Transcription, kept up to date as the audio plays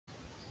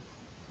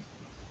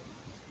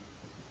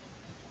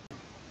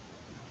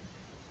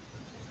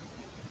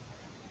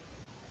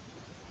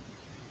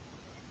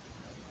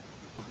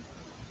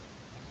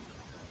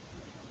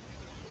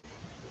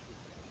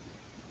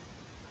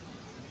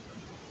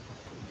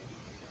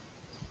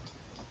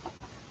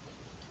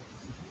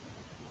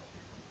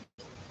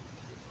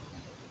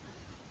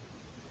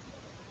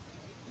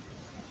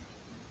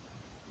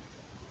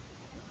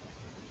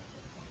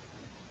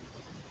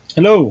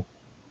Hello,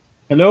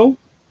 hello,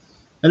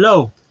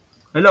 hello,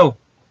 hello,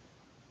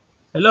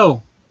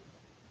 hello,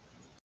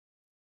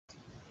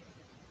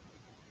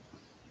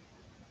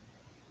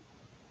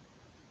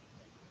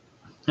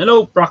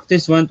 hello.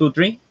 Practice one, two,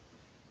 three.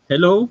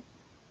 Hello,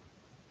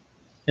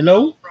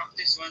 hello,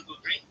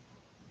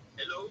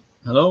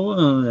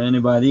 hello.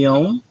 Anybody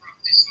home?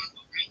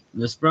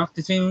 Just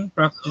practicing,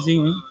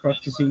 practicing,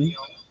 practicing.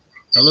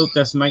 Hello,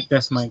 test mic,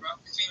 test mic.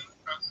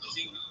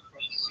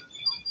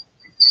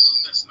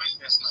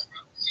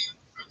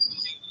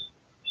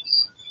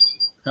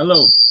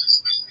 Hello.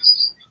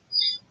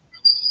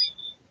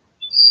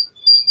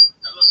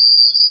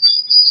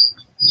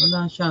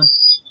 Wala siya.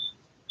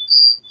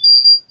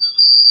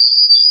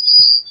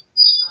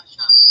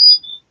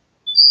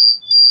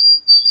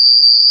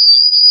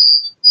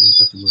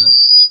 Ito siguro.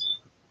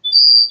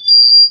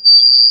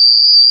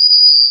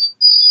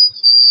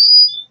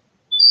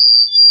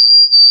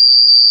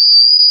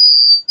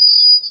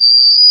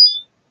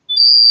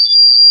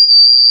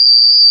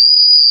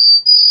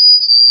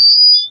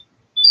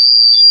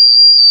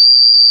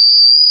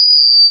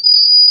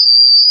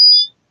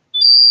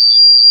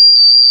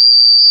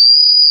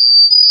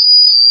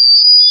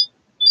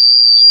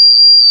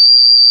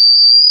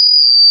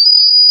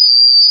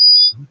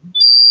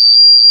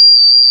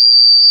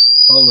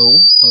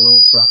 Hello, hello.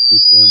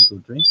 Practice one,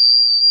 two, three.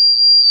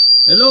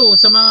 Hello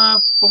sa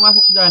mga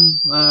pumasok dyan.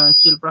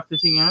 Still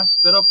practicing ha.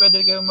 Pero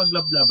pwede kayong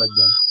maglablaban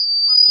dyan.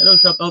 Hello,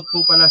 shoutout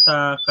po pala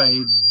sa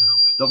kay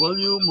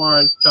W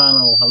Mark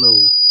Channel.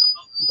 Hello.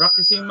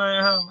 Practicing my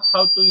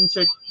how to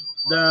insert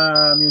the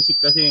music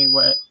kasi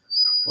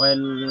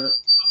while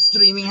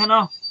streaming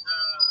ano.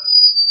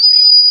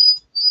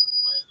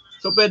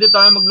 So pwede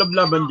tayo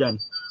maglablaban dyan.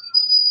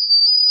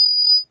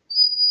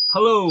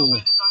 Hello.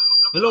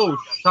 Hello,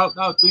 shout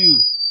out to you.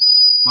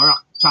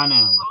 Marak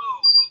Channel.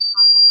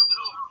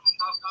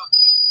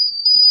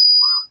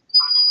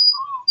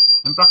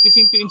 I'm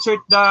practicing to insert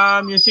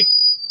the music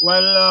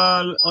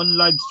while on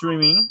live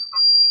streaming.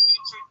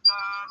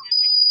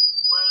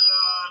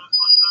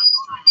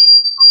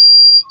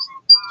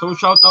 So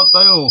shout out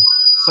tayo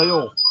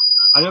sa'yo.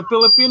 Are you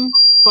Philippine?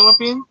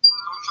 Philippine?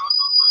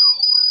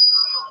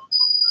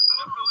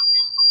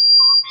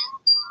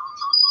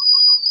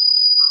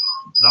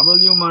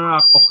 W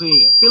Marak.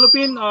 Okay.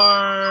 Philippine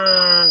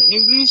or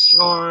English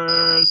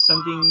or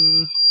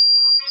something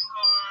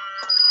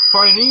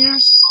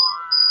foreigners?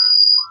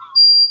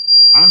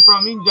 I'm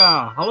from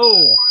India.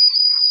 Hello.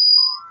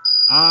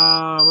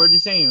 We're the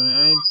same.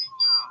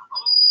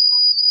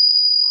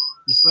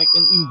 Just like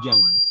an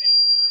Indian.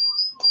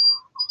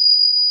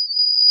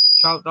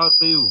 Shout out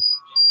to you.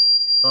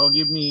 So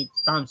give me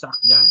thumbs up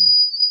dyan.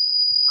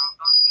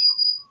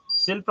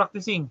 Still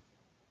practicing.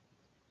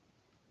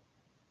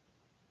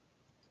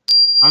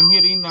 I'm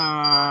here in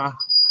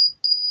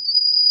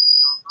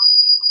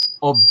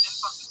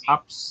OBS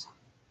apps.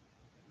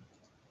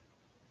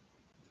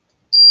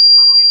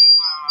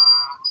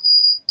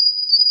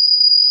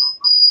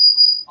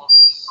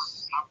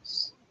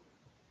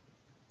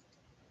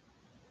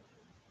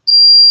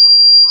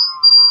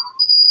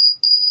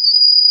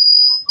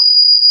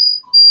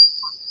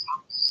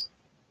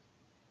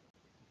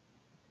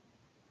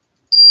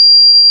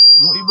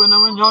 Yung iba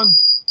naman yon.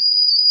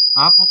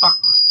 Putak.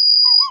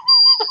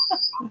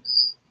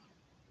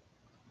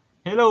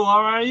 Hello, how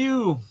are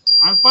you?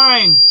 I'm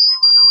fine.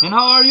 And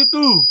how are you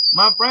too,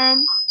 my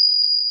friend?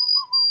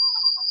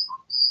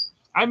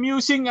 I'm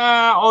using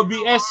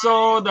OBS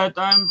so that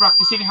I'm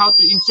practicing how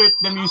to insert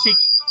the music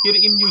here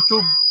in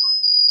YouTube.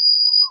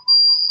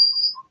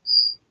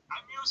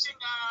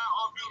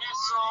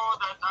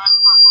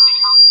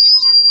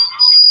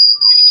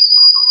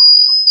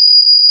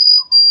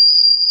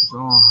 So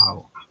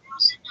how?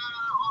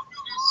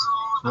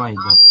 Why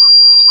that?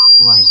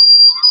 Why?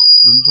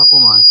 Dun siya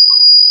pumas.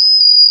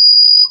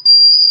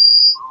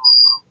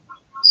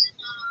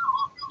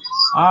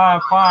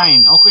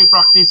 Fine. Okay,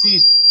 practice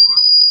it.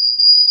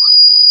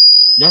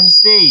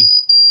 Just stay.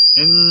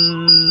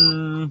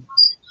 And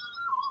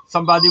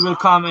somebody will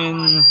come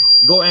and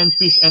go and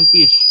fish and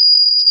fish.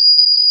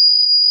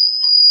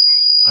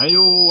 Are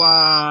you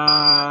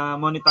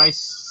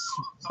monetized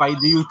by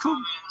the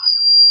YouTube?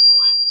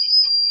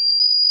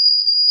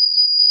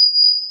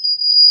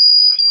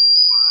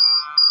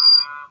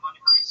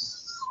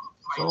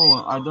 So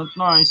I don't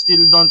know. I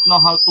still don't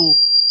know how to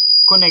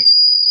connect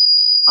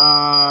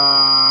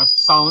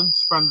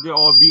sounds from the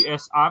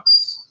OBS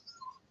apps.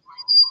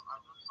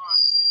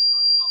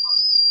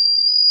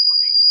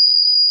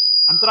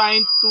 I'm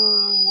trying to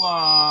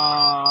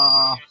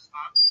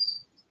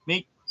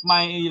make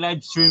my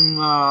live stream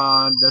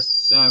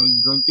that's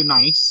going to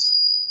nice,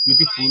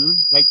 beautiful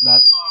like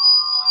that.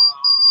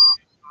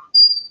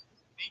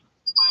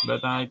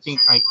 But I think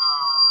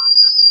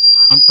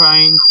I'm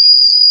trying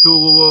to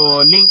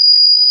link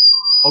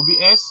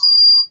OBS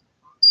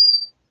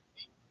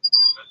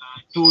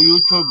to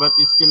YouTube, but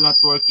it's still not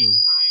working.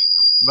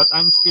 But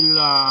I'm still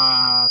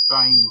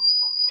trying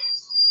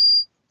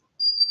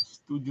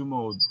studio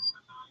mode.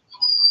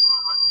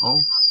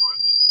 Oh,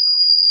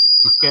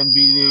 it can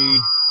be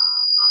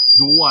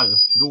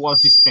Dual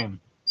system.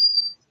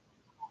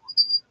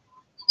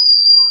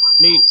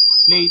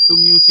 Play to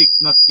music,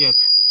 not yet.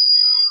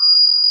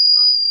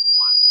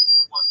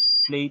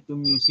 Play to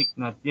music,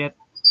 not yet.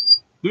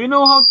 Do you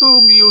know how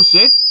to use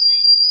it?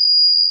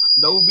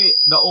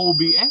 The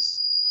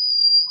OBS?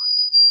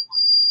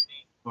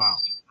 Wow.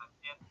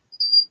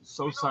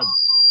 So sad.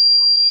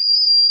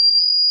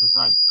 So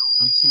sad.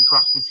 I'm still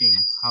practicing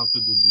how to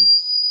do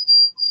this.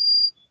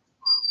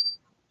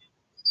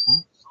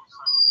 Huh?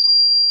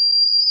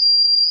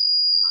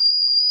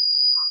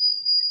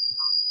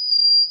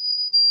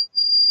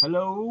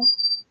 Hello?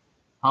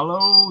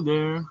 Hello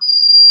there.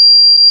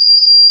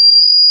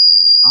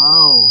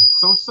 Oh,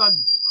 so sad.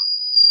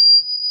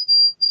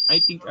 I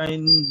think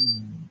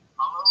I'm.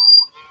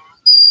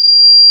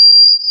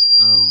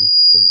 Oh,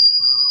 so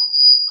sad.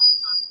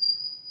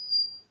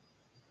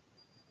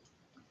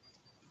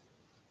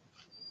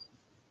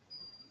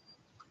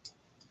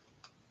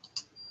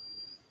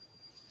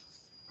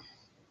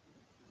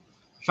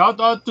 Shout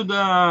out to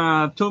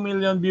the 2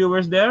 million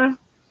viewers there.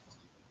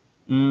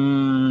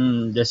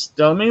 Just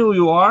tell me who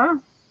you are.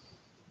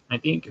 I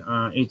think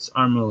it's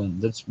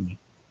Armelin. That's me.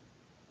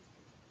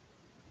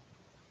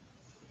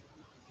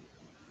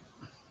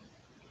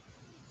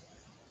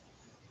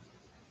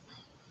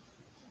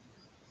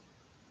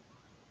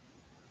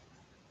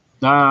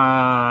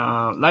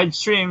 Live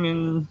stream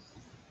in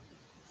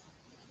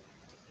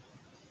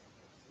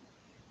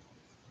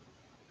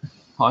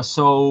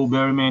also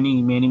very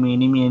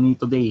many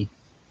today.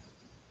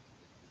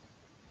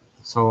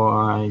 So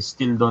I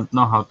still don't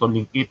know how to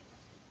link it.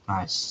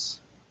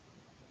 Nice.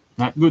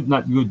 Not good,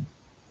 not good.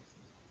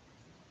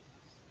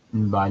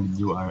 Invalid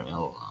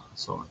URL.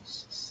 So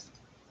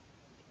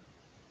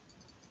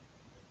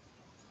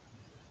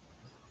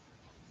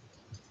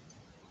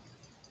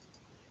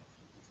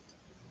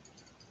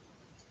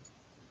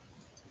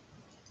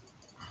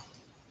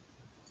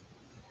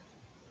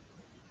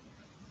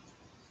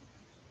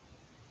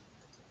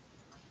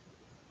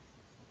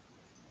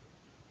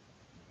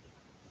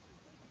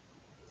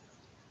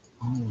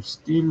oh,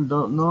 still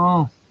don't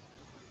know.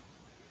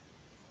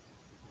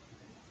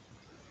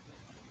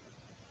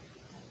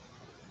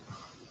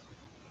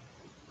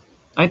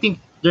 I think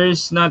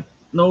there's not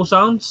no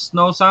sounds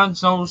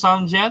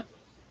yet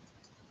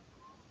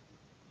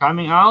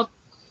coming out.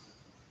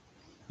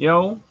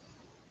 Yo,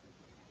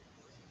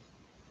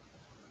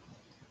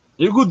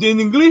 you good in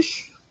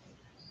English?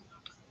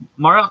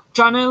 Marak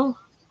channel?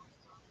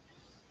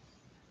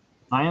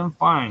 I am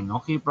fine.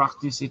 Okay,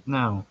 practice it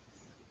now.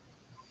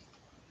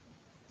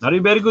 Are you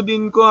very good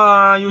in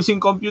using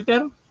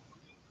computer?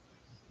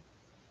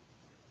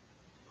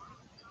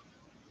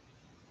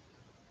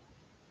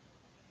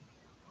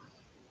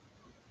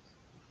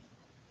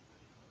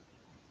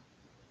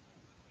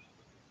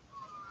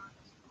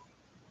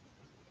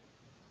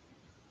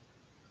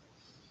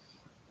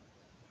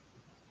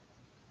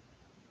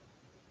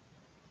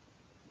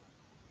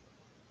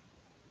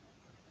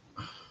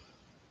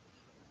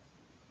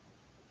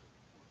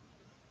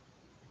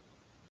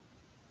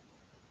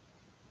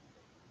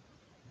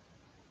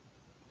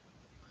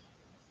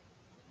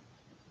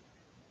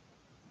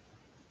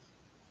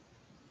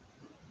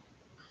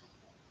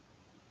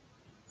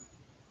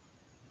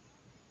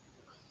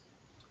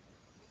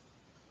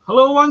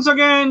 Hello once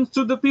again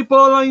to the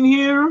people in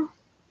here.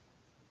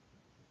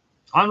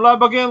 I'm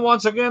live again,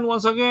 once again,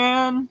 once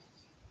again.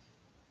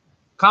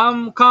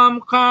 Come,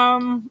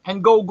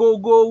 and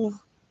go,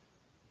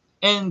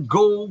 and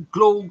go,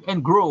 glow,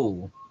 and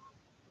grow.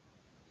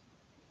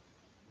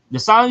 The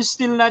sound is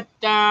still not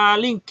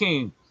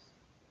linking.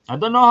 I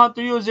don't know how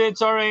to use it.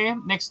 Sorry.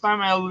 Next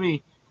time I'll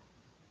be.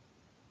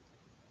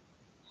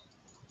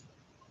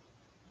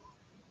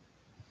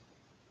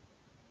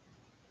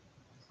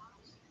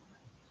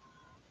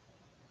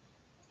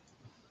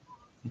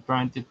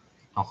 Trying to.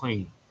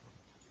 Okay.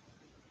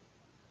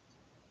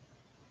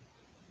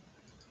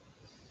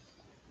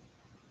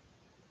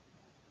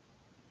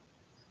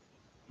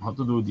 How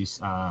to do this?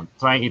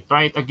 Try it.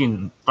 Try it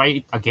again. Try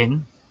it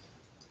again.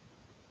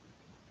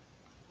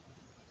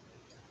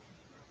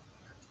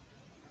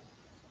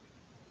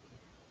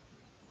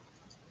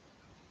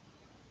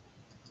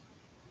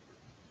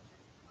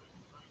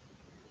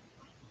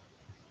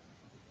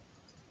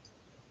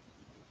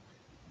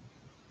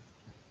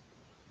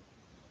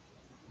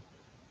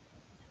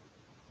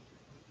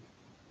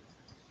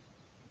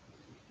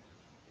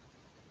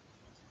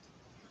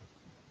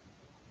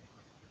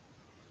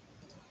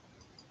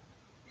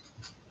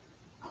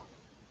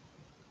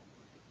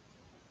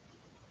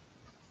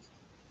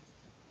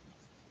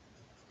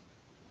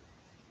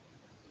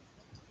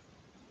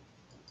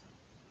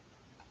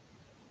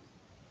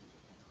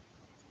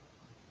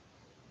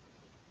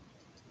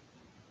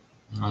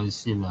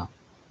 Sila.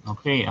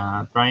 Okay.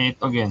 Try it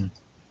again.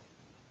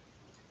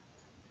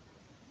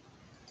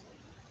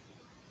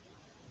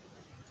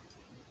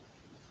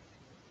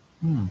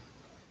 Hmm.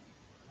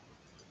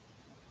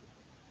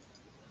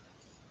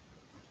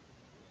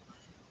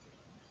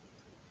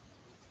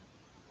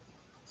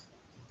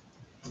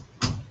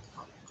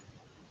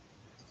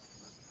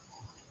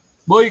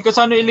 Boy,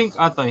 kasano i-link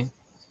atoy?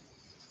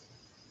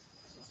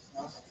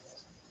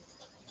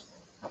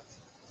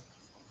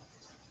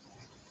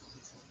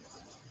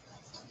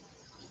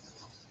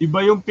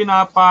 Iba yung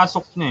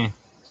pinapasok niya eh.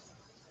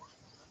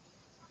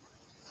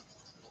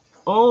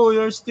 Oh,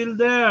 you're still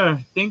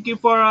there. Thank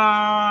you for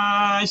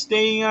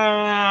staying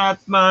at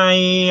my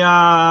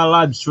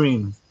live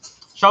stream.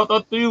 Shout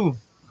out to you.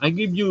 I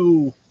give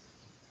you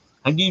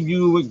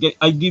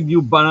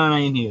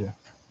banana in here.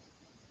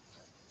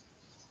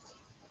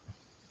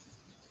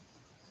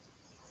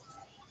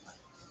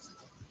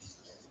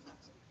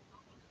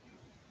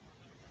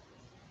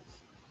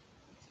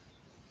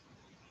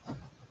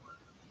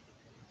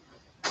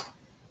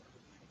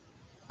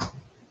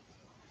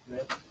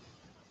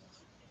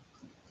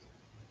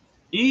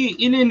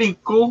 Ililink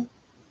ko.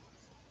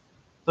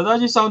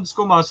 Tadaan yung sounds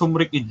ko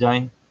masumrik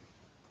ijay.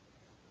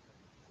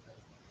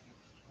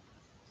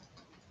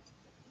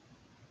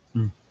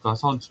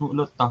 Ka-sounds mo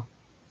ulit ta.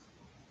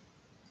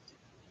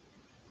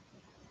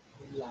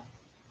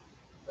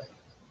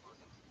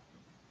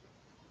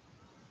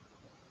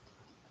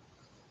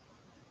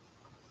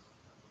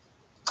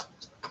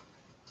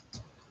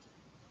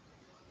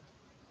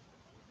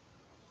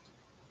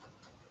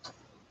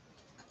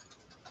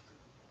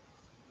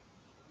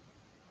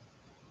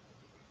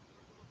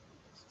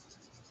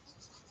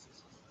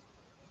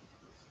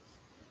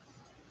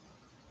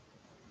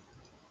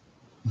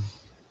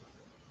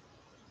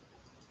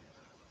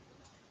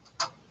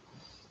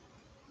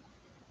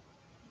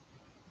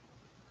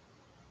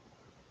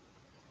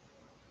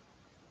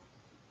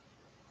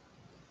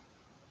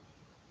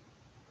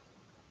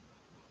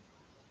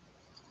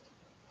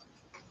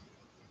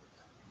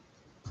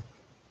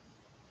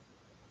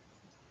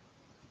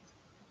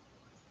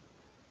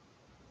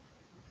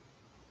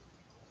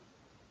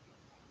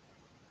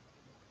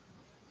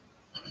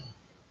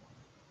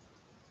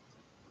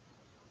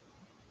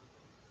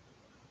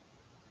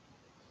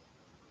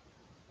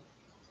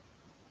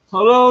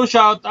 Hello,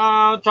 shout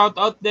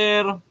out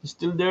there.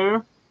 Still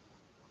there?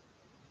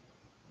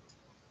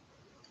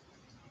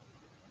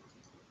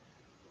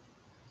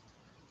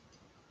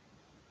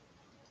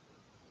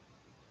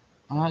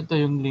 Ito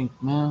yung link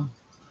na.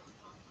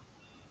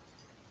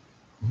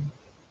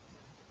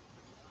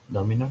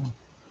 Dami na.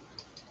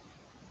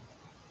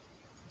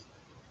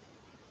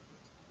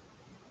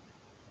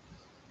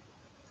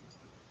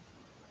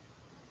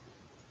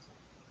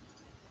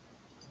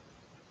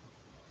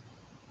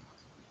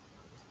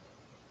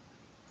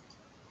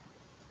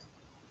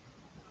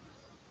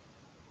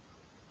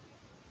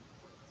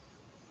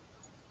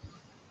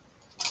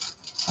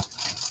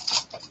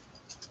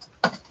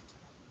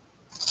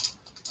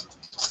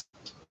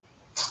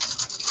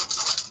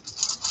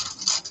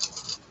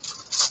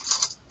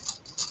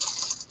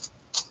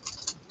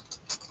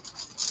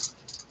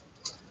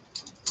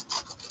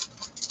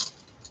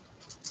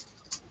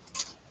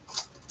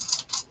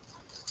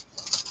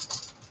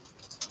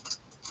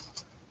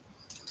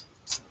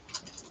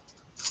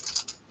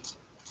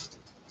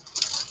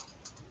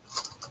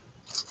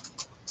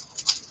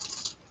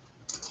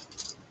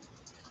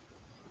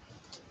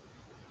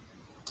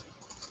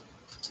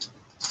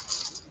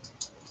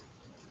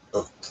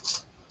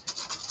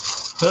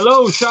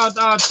 Hello, shout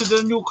out to the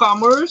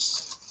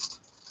newcomers.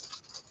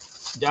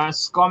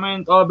 Just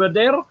comment over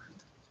there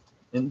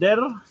and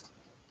there,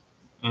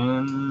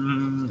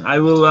 and I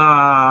will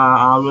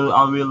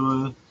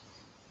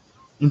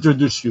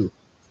introduce you.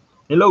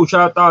 Hello,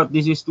 shout out.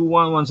 This is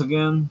 2-1 once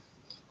again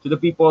to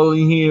the people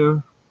in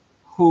here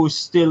who's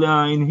still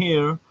in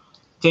here.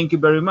 Thank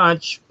you very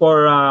much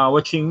for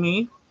watching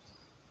me.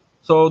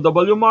 So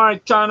W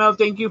Mark channel,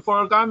 thank you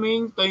for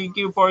coming. Thank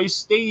you for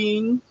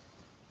staying.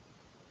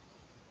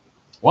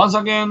 Once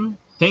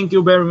again, thank you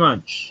very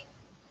much.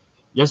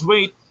 Just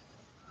wait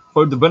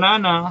for the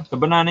banana. The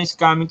banana is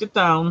coming to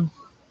town.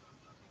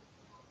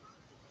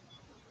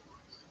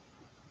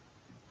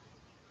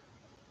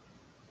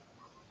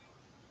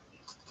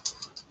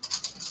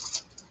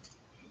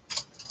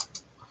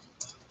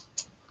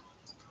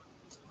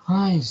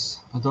 Guys,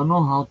 I don't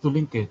know how to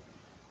link it.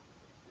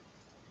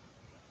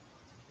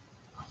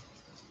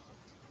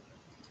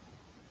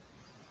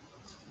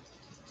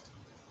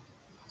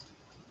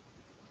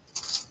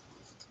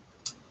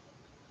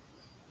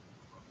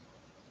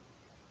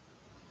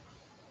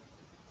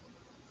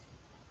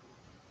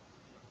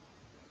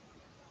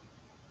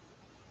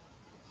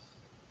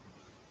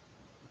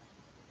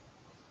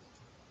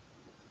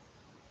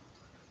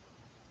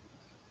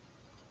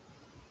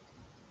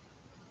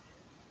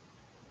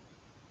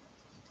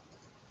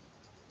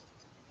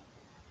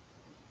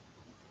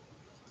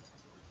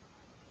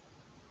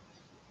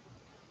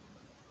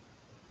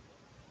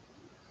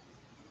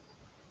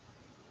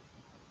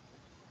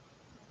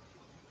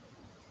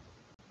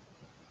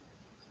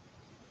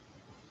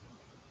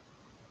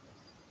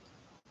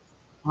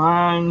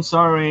 I'm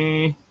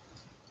sorry.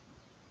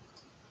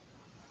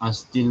 I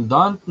still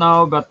don't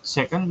know, but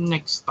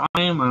next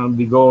time I'll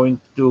be going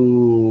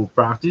to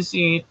practice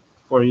it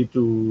for you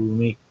to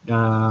make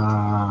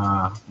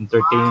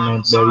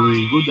entertainment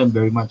very good and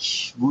very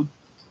much good.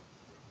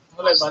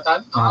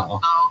 Oo.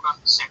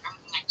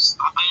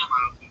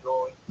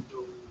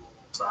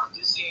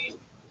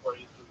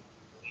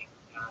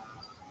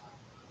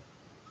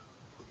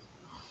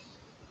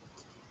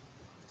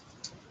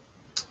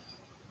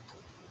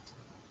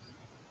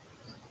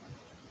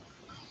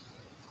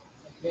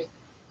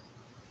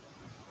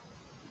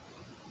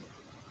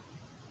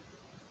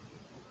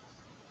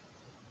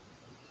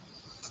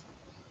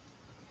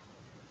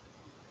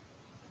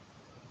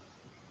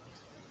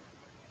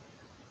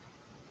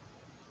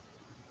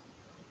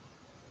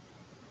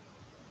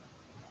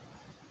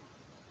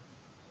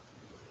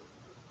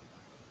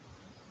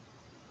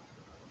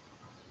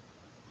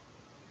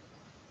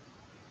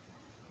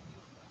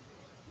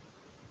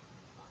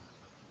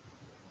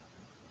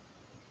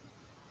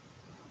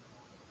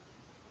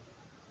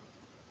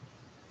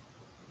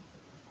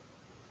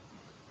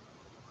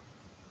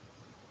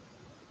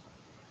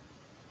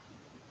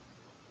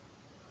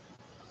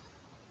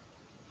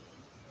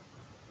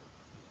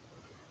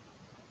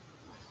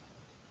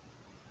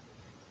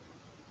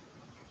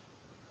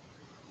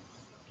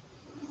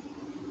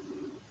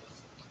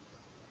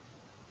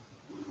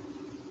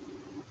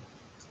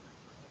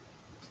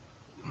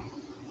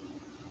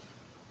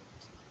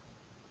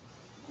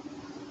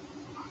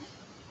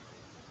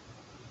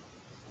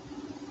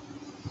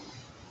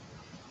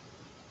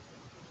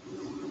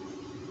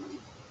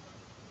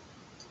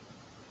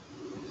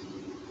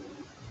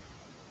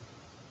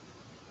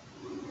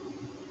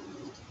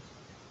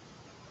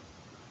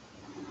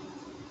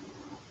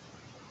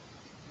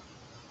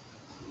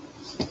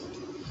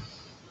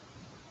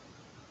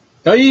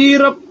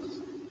 Kahirap.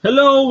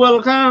 Hello,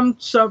 welcome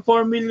sa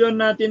 4 million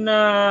natin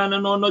na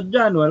nanonood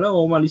dyan. Wala,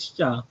 umalis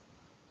siya.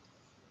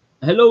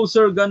 Hello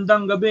sir,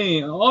 gandang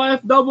gabi.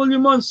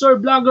 OFW Monster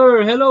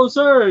Vlogger, hello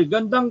sir,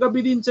 gandang gabi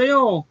din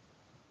sa'yo.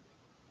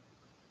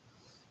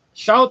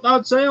 Shout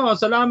out sa'yo,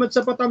 salamat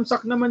sa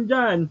patamsak naman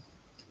dyan.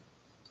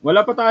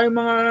 Wala pa tayong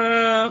mga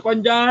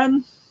kwan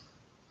dyan.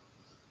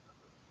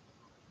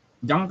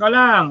 Diyan ka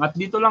lang, at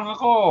dito lang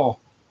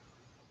ako.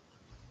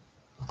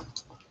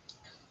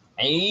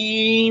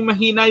 Ay,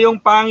 mahina yung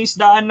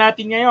pangisdaan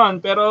natin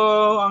ngayon, pero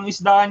ang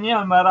isdaan niya,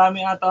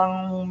 marami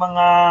atang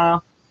mga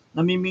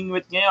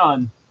namimingwit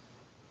ngayon.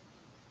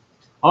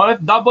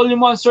 OFW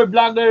Monster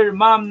Vlogger,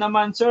 ma'am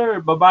naman sir,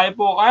 babae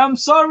po. I'm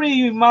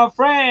sorry, my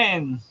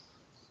friend.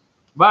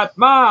 But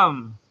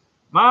ma'am,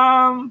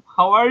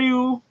 how are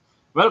you?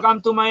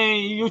 Welcome to my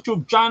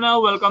YouTube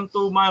channel. Welcome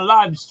to my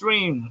live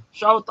stream.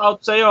 Shout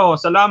out sa'yo.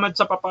 Salamat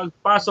sa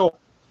papagpasok.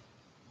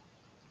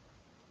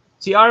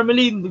 Si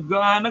Armeline,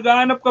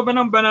 naghahanap ka ba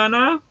ng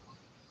banana?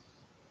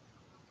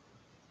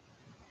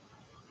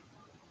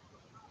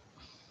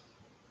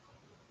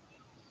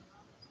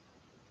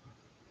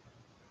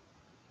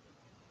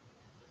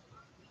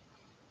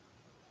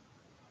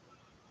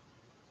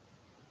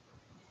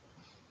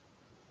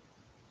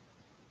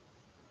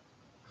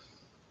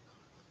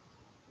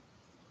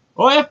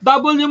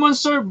 OFW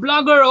Monster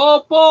Vlogger,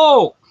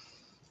 opo!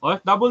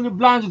 OFW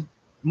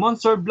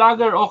Monster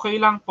Vlogger, okay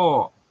lang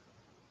po.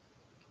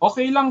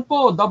 Okay lang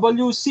po,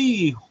 WC.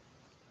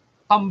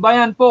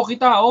 Tambayan po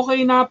kita.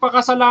 Okay,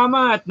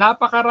 napakasalamat.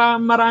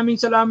 Maraming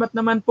salamat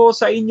naman po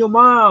sa inyo,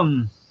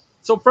 ma'am.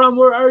 So from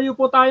where are you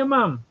po tayo,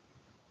 ma'am?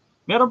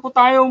 Meron po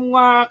tayong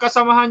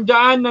kasamahan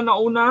dyan na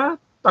nauna.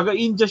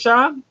 Taga-India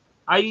siya.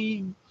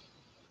 Ay,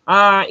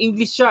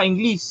 English siya,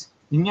 English.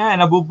 Yun nga,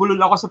 nabubulol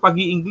ako sa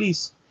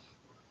pag-i-English.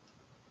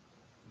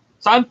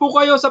 Saan po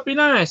kayo sa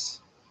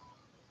Pinas?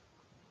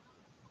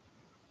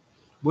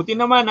 Buti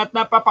naman at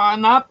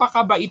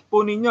napakabait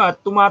po ninyo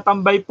at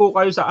tumatambay po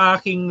kayo sa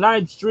aking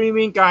live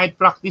streaming kahit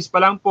practice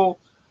pa lang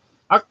po.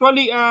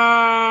 Actually,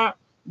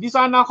 di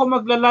sana ako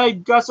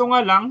magla-live kaso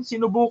nga lang,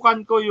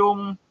 sinubukan ko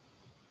yung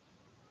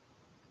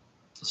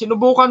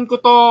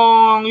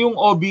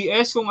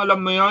OBS, kung alam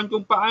mo yon,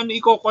 kung paano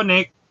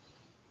i-connect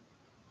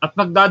at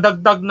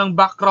nagdadagdag ng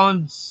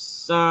background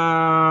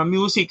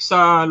music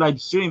sa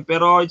live stream.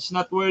 Pero it's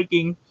not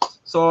working.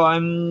 So,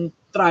 I'm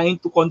trying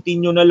to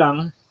continue na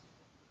lang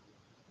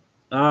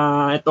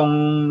itong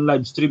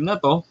live stream na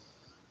to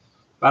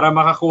para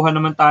makakuha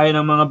naman tayo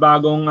ng mga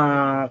bagong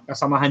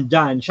kasamahan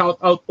dyan. Shout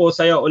out po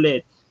sa'yo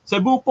ulit.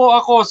 Cebu po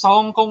ako, sa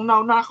Hong Kong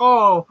now na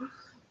ako.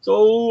 So,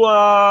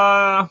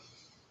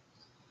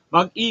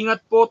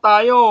 mag-ingat po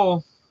tayo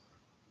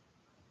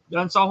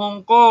dyan sa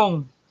Hong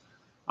Kong.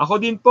 Ako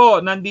din po,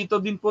 nandito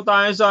din po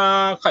tayo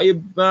sa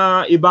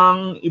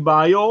ibang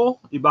Ibayo.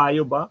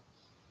 Ibayo ba?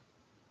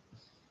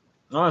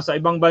 Sa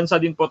ibang bansa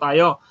din po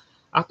tayo.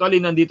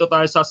 Actually, nandito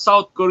tayo sa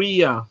South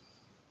Korea.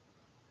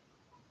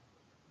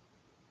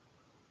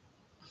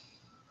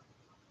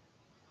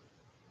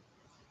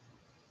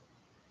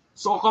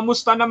 So,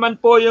 kamusta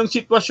naman po yung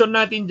sitwasyon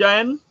natin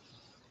dyan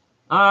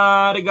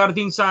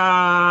regarding sa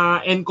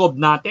NCOV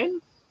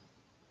natin?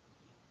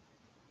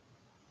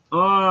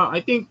 I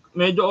think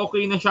medyo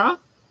okay na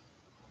siya.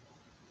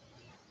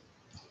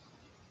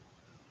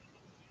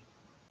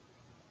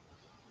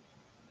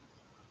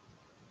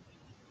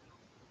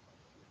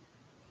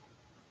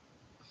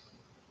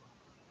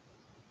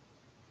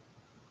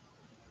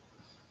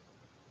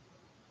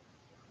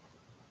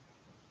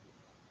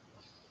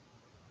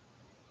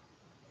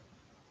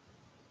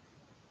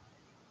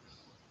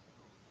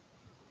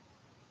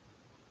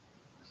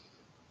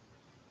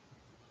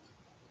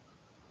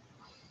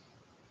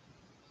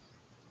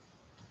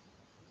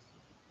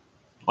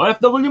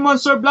 OFW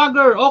Monster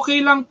Vlogger, okay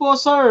lang po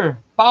sir.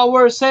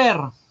 Power sir.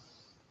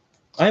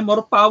 Ay,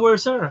 more power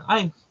sir.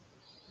 Ay,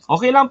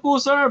 okay lang po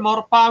sir,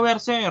 more power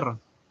sir.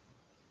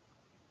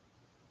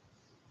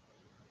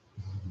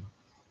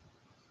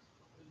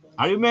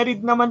 Are you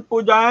married naman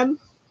po dyan?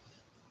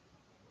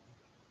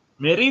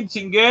 Married,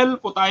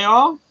 single po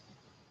tayo?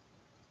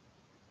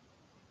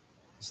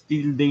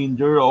 Still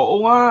danger.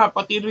 Oo nga,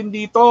 pati rin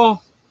dito.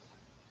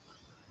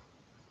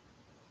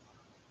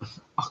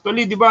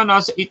 Actually, di ba,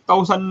 nasa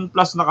 8,000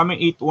 plus na kami,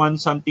 8,1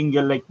 something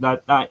like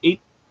that.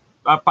 8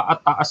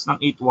 paataas ng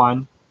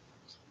 8,1.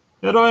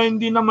 Pero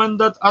hindi naman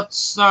that at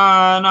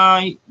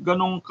na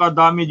ganong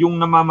kadami yung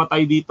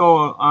namamatay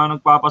dito.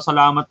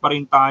 Nagpapasalamat pa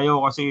rin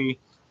tayo kasi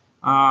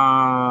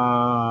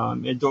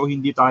medyo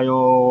hindi tayo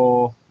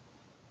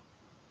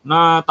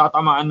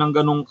natatamaan ng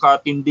ganong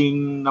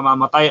katinding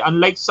namamatay.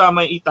 Unlike sa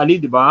may Italy,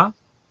 di ba?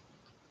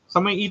 Sa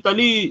may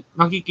Italy,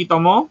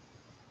 nakikita mo?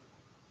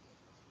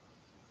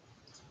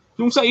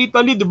 Yung sa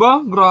Italy, di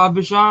ba?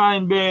 Grabe siya.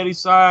 I'm very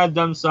sad.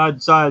 I'm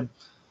sad, sad.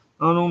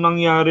 Anong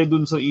nangyari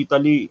dun sa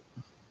Italy?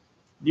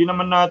 Hindi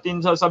naman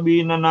natin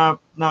sasabihin na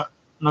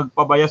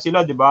nagpabaya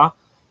sila, di ba?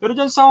 Pero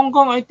dyan sa Hong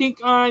Kong, I think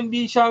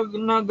hindi siya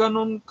na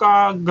ganun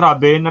ka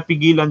grabe,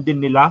 napigilan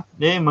din nila.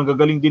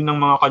 Magagaling din ng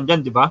mga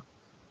kanyan, di ba?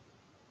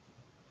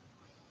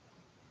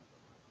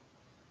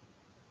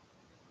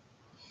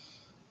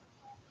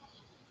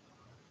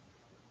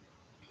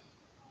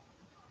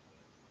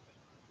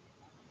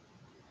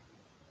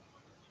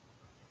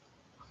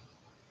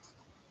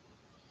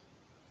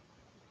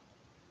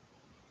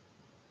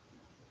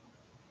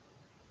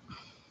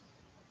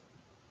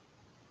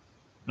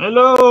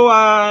 Hello,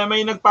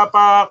 may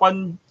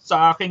nagpapakwan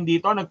sa akin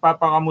dito,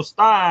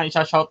 nagpapakamusta.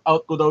 Isa-shout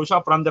out ko daw siya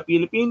from the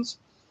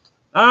Philippines.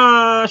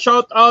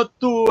 Shout out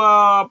to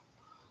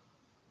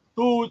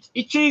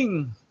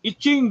Iching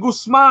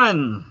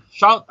Guzman.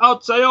 Shout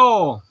out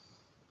sa'yo.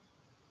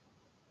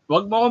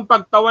 Huwag mo akong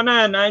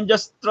pagtawanan. I'm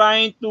just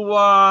trying to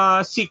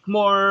seek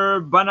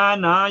more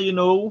banana. You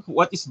know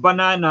what is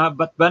banana?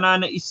 But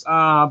banana is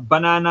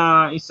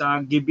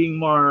giving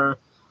more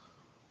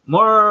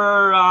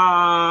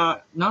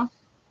no?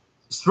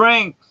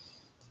 Strength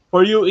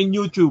for you in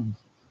YouTube.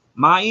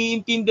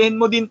 Maiintindihan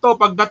mo din to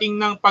pagdating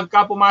ng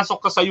pagka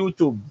pumasok ka sa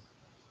YouTube.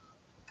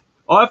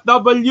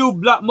 OFW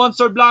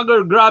Monster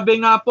Vlogger, grabe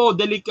nga po,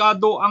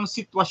 delikado ang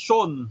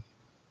sitwasyon.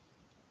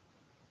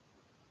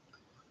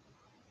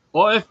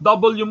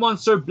 OFW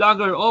Monster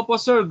Vlogger, opo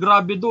sir,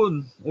 grabe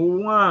dun.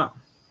 Oo nga.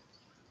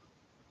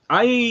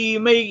 Ay,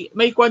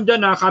 may kwan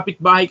dyan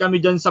kapitbahay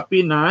kami dyan sa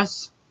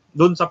Pinas,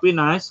 dun sa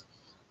Pinas,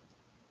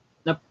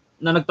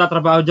 na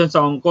nagtatrabaho dyan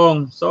sa Hong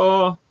Kong. So,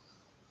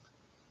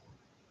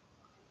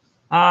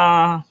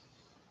 pag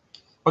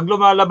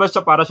lumalabas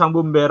siya para siyang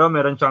bumbero,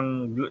 meron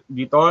siyang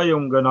dito,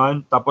 yung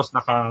ganon, tapos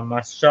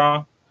naka-mask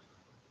siya.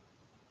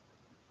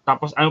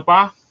 Tapos ano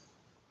pa?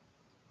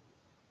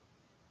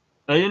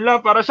 Ayun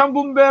lang, para siyang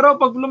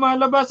bumbero pag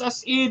lumalabas,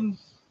 as in.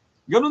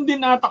 Ganon din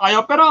ata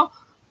kayo. Pero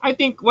I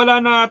think wala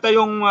na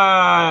tayong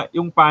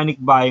yung panic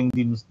buying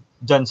din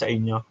dyan sa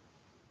inyo.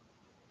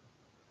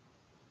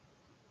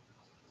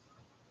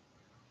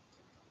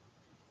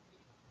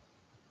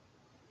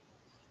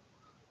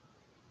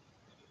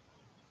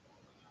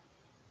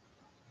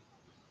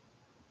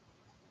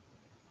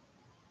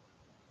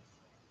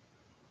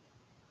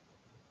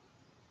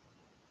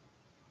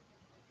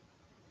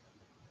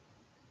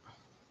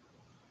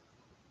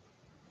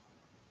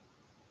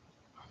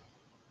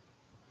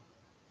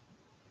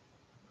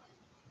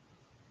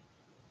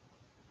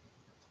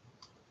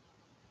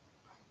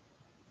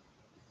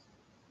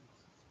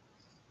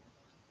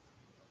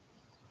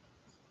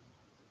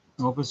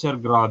 Officer,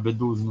 grabe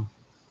dun.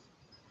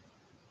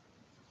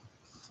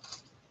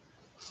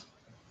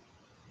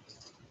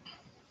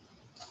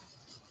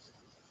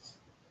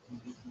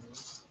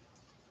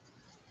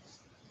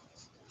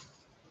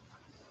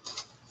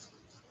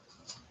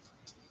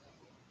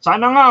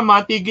 Sana nga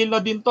matigil na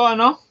din to,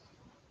 ano?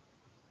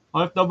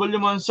 OFW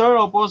man sir,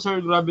 opo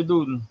sir, grabe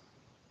dun.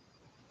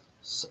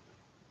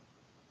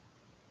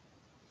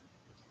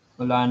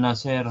 Wala na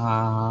sir,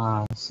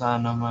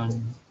 sana man.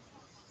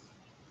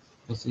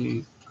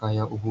 Kasi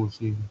kaya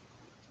ubusin.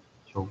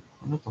 So,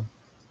 ano to?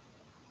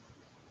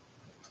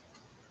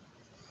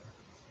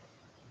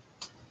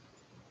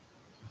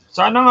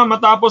 Sana nga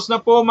matapos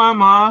na po, ma'am,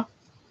 ha?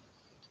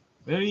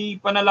 Very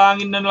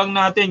panalangin na lang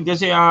natin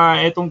kasi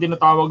itong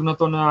tinatawag na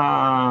to na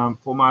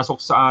pumasok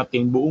sa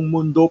ating buong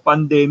mundo,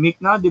 pandemic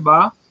na, di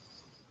ba?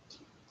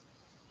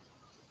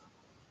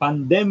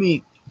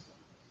 Pandemic.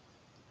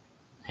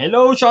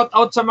 Hello, shout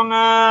out sa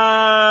mga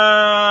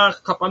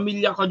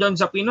kapamilya ko dyan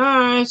sa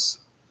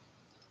Pinas.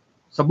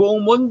 Sa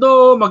buong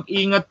mundo,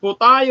 mag-ingat po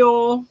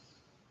tayo.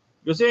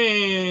 Kasi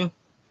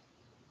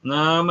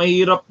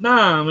mahirap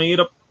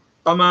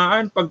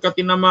tamaan pagka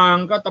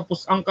tinamaan ka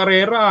tapos ang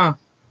karera.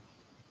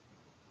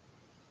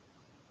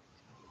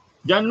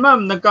 Diyan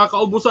ma'am,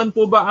 nagkakaubusan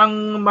po ba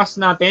ang mask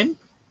natin?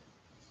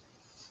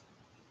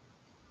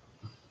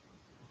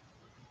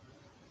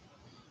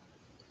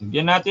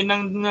 Bigyan natin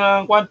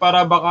ng kwan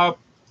para baka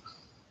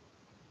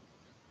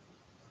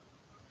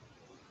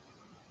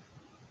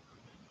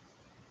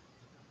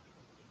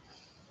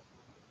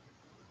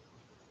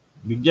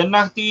Bigyan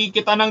natin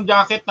kita ng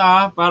jacket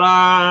ha,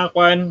 para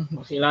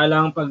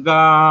makilalang pag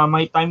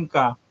may time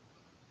ka.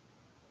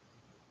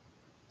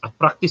 At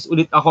practice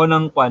ulit ako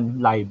ng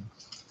live.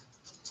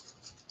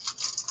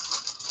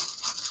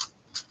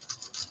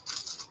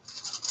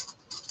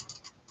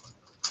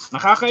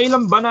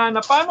 Nakakailang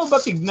banana. Paano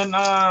ba tignan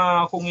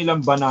kung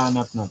ilang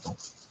banana na to?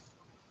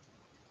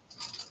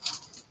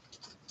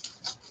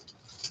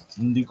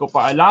 Hindi ko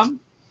pa alam.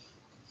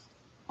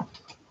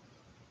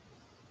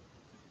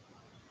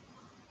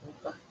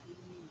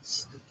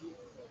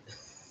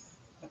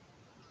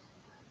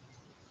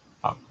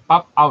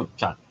 Pop out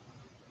chat.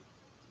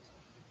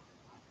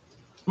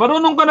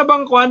 Marunong ka na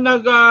bang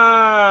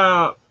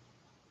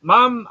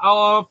Ma'am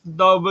of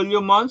W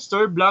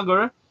Monster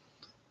Vlogger?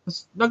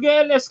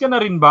 Nag-LS ka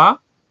na rin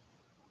ba?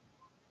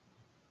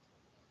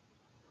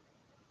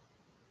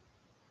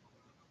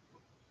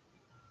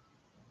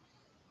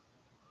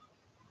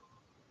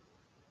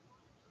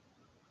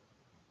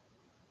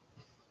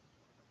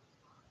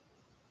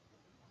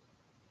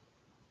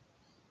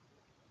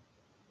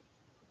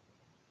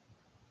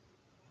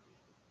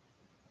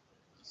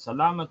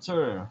 Salamat,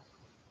 sir.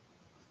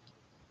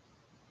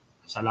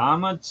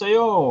 Salamat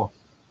sa'yo.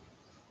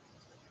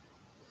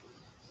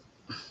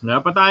 Wala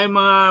pa tayong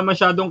mga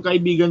masyadong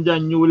kaibigan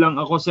dyan. New lang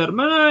ako, sir.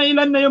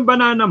 Ilan na yung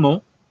banana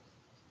mo?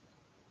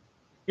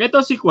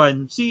 Ito si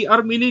si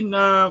Armelin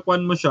na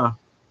mo siya.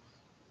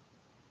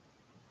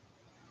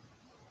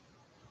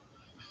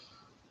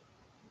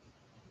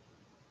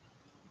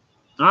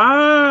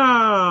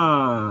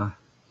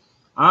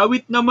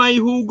 Awit na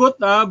may hugot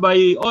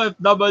by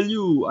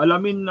OFW.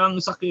 Alamin ng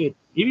sakit.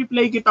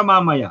 I-play kita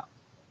mamaya.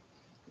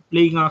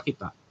 Play nga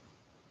kita.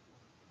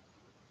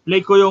 Play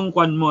ko yung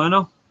mo,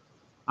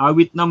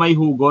 awit na may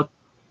hugot.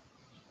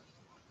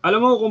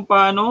 Alam mo kung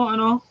paano,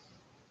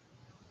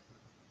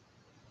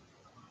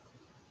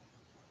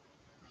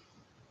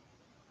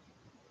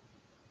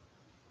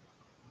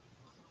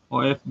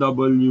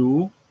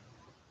 OFW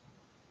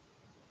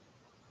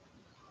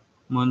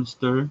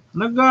Monster.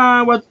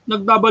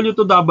 Nag-W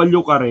to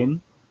W ka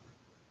rin?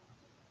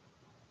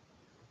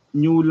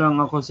 New lang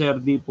ako, sir.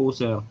 Di po,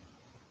 sir.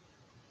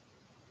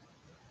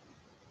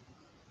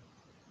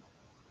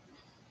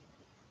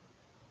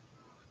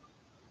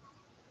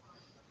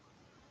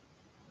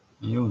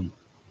 Ayun.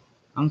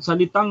 Ang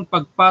salitang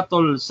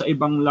pagpatol sa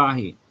ibang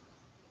lahi.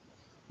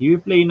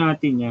 I-play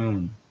natin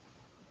yan.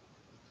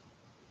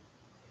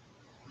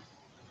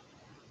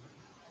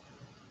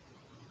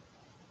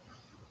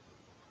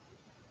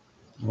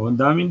 Ang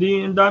dami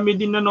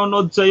din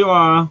nanonood sa iyo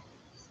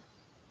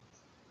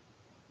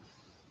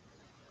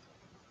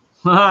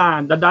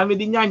dadami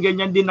din yan.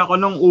 Ganyan din ako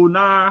nung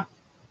una.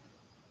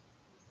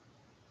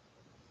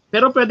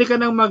 Pero pwede ka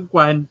nang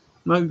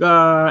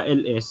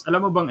mag-LS.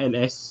 Alam mo bang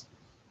LS?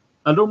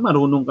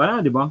 Marunong ka na,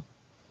 di ba?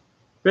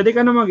 Pwede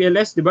ka na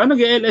mag-LS, di ba?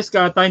 Nag-LS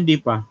ka ata,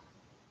 hindi pa.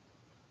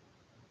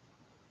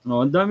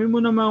 Ang dami mo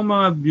namang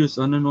mga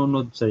views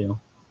nanonood sa iyo.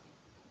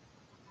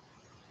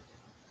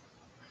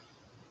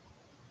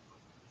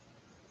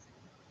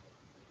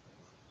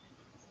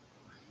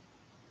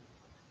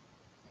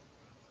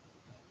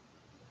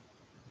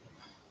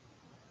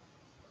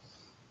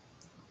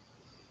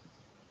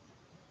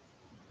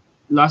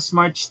 Last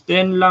March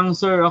 10 lang,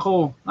 sir,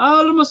 ako.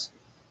 Almost,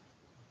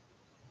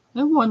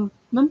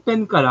 ng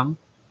 10 ka lang?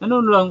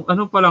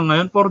 Ano pa lang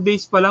ngayon? 4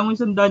 days pa lang, may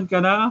sandaan ka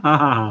na.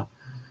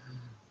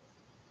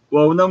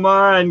 Wow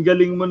naman,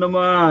 galing mo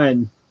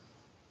naman.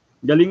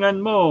 Galingan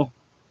mo.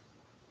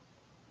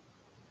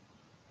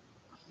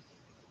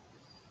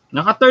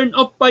 Naka-turn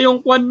off pa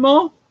yung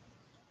mo?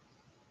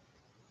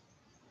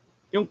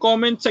 Yung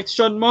comment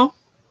section mo?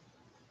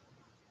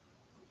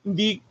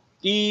 Hindi,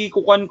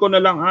 ikukuan ko na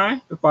lang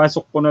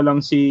ipasok ko na lang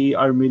si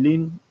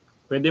Armelin.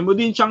 Pwede mo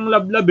din siyang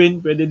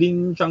lablabin, pwede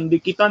din siyang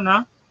dikitan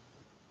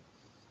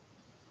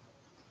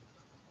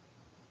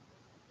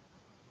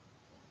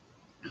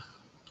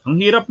Ang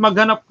hirap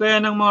maghanap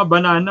kaya ng mga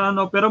banana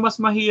pero mas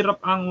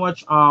mahirap ang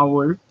watch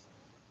hour.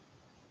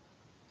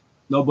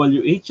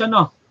 WH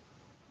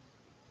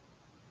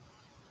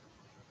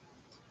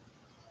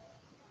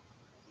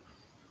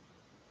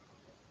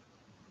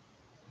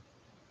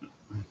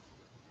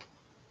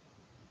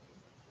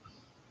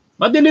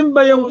Madilim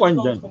ba yung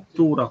dyan?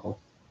 Tsura ko.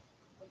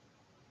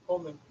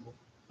 Comment mo.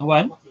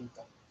 Awan?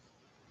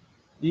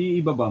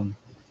 Iibabang.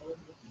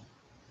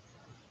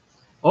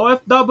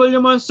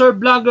 OFW Monster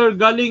Vlogger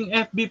galing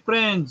FB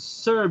Friends.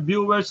 Sir,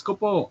 viewers ko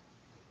po.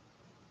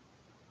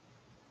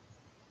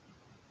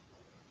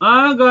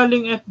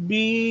 Galing FB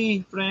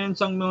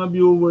Friends ang mga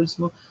viewers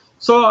mo.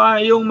 So,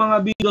 yung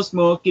mga videos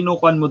mo,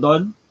 kinukuan mo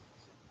doon?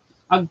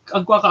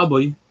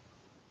 Agkakaaboy?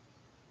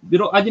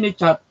 Biro, adyan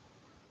chat.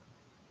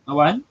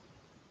 Awan?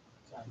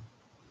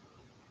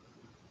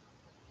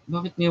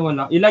 Bakit niya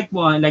wala? I-like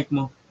mo i-like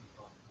mo.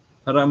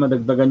 Para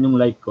madagdagan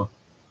yung like ko.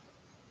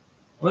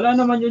 Wala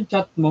naman yung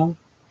chat mo.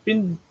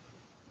 Dyan.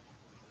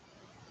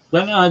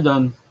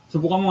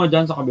 Subukan mo nga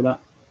dyan sa kabila.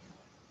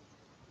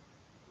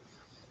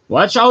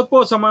 Watch out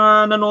po sa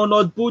mga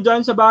nanonood po dyan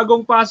sa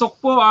bagong pasok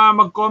po.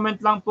 Mag-comment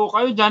lang po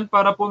kayo dyan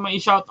para po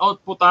mai-shoutout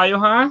po tayo,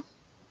 ha?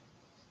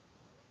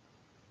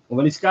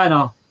 Umalis ka,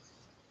 no?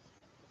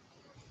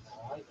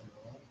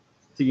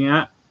 Sige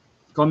nga.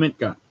 Comment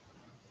ka.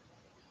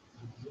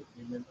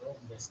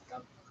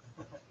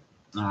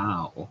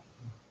 Oo.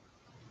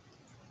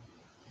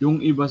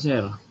 Yung iba,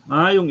 sir.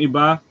 Yung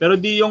iba. Pero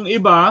di yung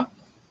iba.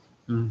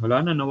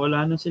 Wala na,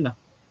 nawala na sila.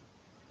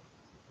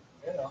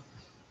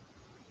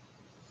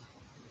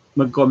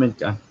 Mag-comment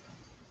ka.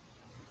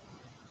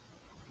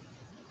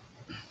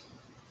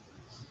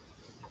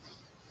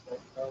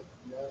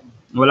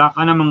 Wala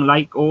ka namang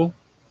like, oh.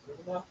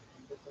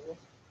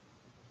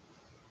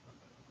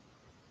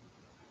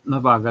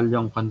 Nabagal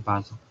yung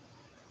kanpasok.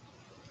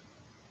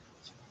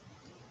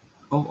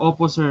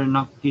 Opo, sir.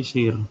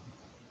 Nakishare.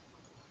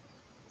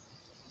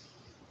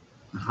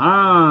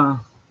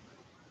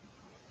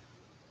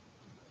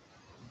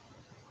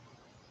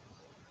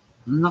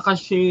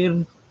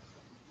 Nakashare.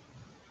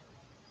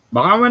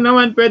 Baka man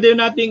naman pwede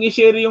nating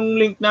i-share yung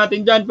link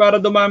natin dyan para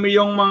dumami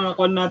yung mga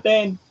kon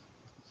natin.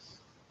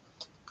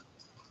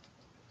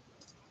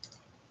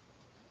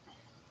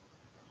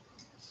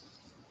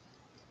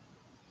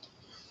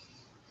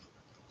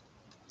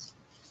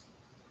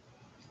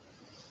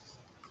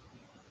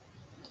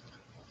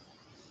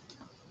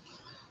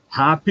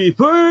 Happy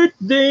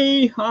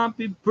birthday!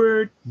 Happy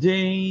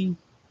birthday!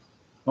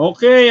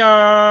 Okay,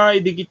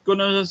 idikit ko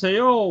na sa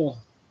sa'yo.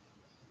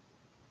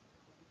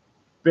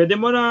 Pwede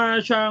mo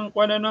na siyang,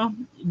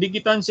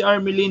 dikitan si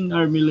Armelin.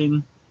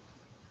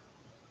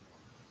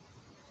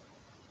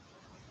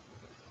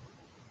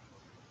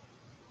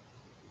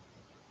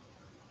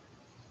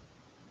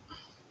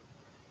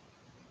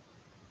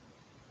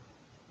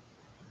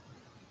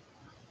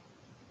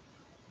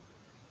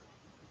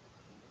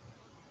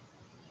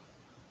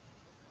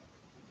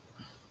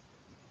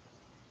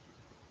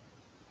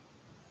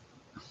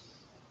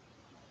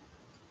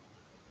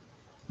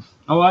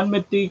 Awan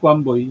met ti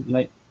Kwamboy,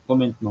 like,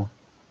 comment mo.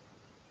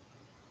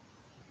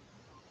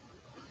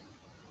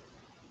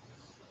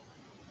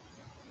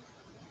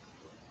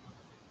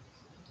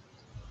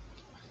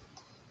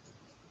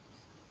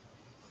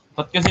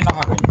 Ba't kasi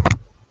nakaganyan?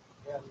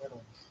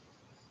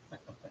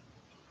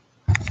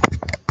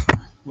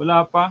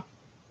 Wala pa?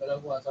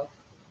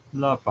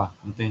 Wala pa.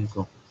 Antayin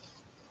ko.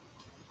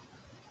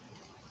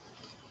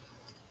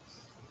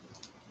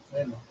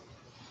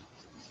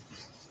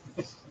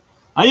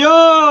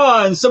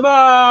 Ayun!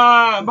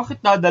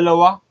 Bakit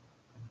nadalawa?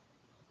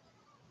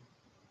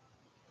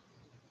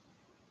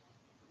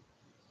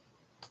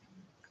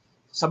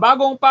 Sa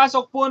bagong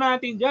pasok po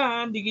natin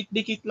dyan,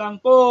 dikit-dikit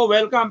lang po.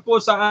 Welcome po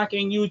sa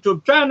aking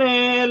YouTube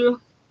channel.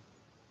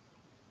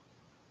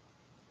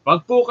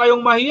 Wag po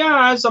kayong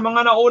mahiya sa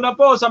mga nauna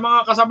po, sa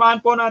mga kasamahan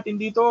po natin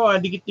dito.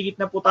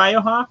 Dikit-dikit na po tayo,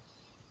 ha?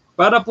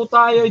 Para po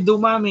tayo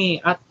dumami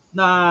at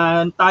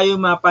na tayo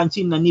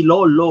mapansin na ni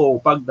Lolo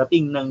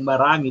pagdating ng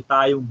marami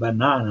tayong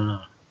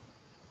banana.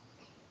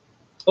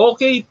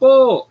 Okay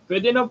po.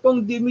 Pwede na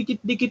pong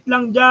dimikit-dikit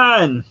lang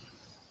dyan.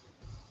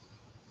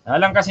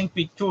 Alang kasing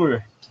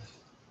picture.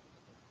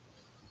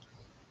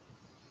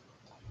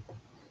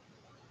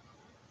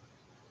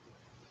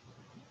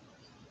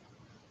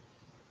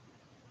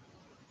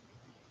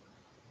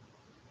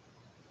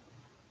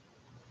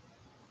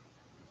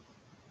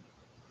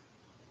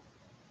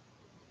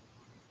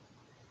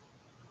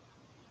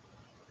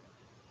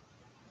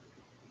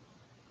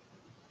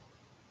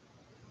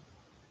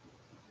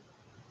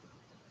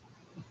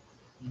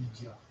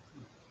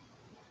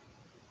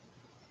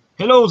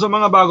 Hello sa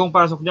mga bagong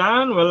pasok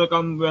dyan.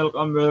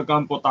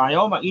 Welcome po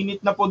tayo.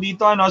 Mainit na po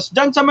dito.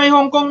 Dyan sa may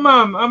Hong Kong,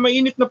 ma'am.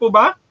 Mainit na po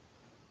ba?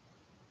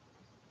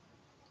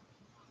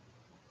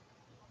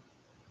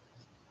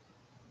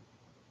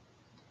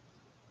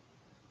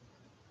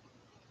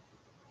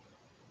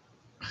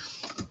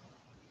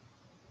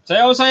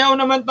 Sayaw-sayaw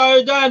naman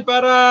tayo dyan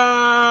para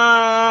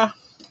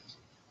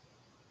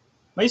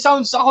may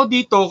sounds ako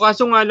dito.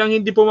 Kaso nga lang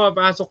hindi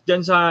pumapasok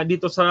dyan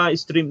dito sa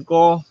stream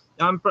ko.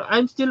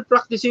 I'm still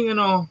practicing.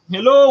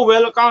 Hello,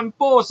 welcome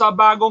po sa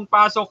bagong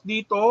pasok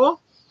dito.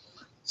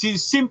 Si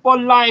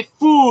Simple Life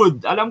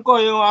Food. Alam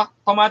ko yung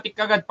automatic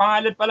agad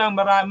pangalan pa lang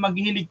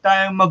maghihilig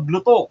tayong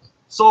magluto.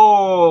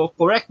 So,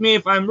 correct me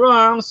if I'm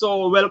wrong.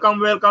 So, welcome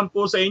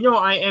po sa inyo.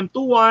 I am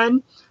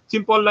 21,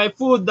 Simple Life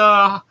Food.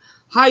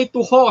 Hi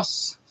to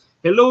host.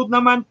 Hello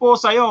naman po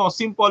sa iyo,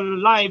 Simple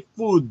Life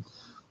Food.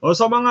 O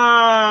sa mga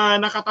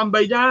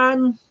nakatambay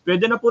dyan,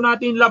 pwede na po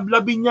natin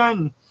lablabin yan.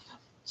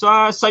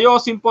 Sa'yo,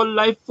 Simple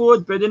Life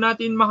Food, pwede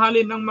natin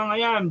mahalin ng mga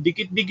yan.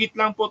 Dikit-dikit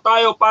lang po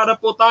tayo para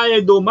po tayo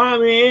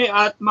dumami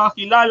at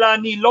makilala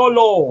ni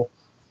Lolo.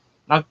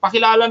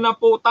 Nagpakilala na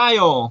po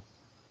tayo.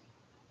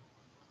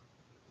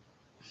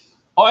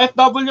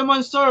 OFW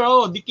man, sir.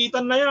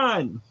 Dikitan na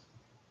yan.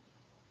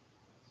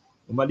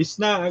 Umalis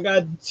na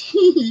agad.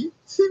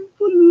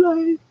 Simple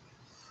Life.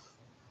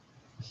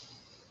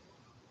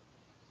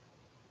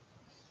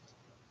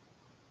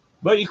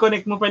 Boy,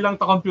 i-connect mo pa lang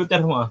ta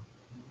computer mo.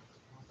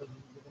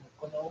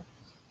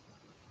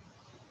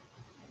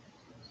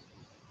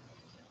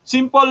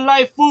 Simple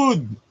Life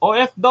Food,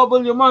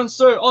 OFW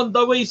Monster on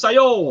the way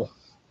sa'yo.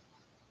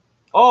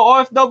 Oh,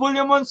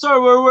 OFW Monster,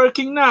 we're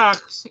working na.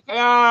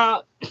 Kaya,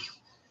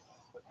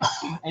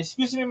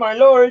 excuse me my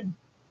lord,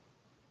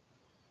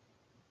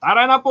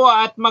 tara na po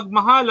at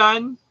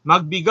magmahalan,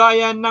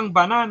 magbigayan ng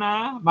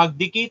banana,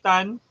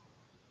 magdikitan,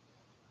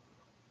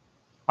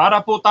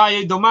 para po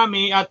tayo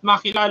dumami at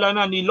makilala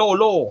na ni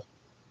Lolo.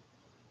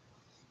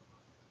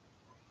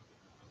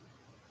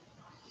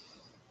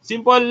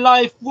 Simple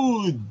Life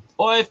Food,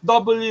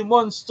 OFW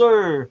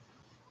Monster,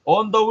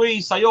 on the way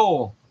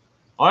sa'yo.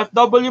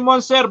 OFW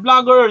Monster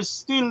Vloggers,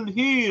 still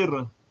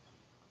here.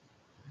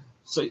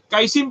 So,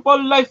 kay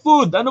Simple Life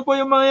Food, ano po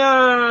yung mga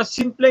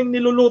simpleng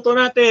niluluto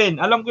natin?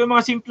 Alam ko yung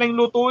mga simpleng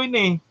lutuin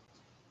eh.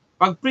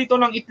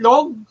 Pagprito ng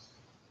itlog,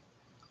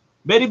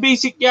 very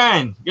basic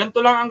yan.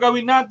 Ganito lang ang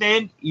gawin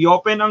natin.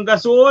 I-open ang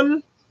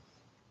gasol,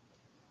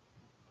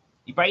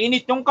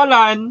 ipainit yung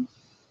kalan,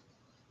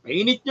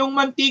 painit yung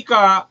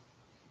mantika,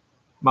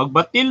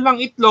 magbatil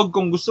ng itlog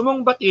kung gusto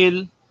mong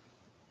batil,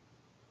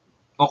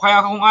 o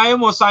kaya kung ayaw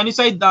mo, sunny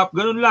side up,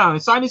 ganun lang.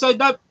 Sunny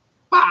side up,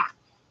 pa!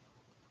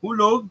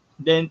 Hulog,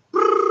 then,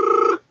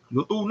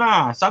 luto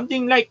na.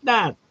 Something like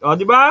that. O,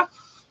 di ba?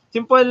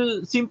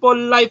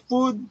 Simple life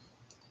food.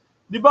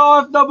 Di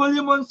ba, OFW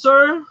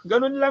Monster?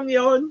 Ganun lang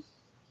yon.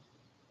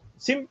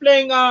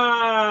 Simpleng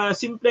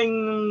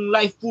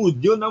life food.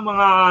 Yun ang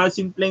mga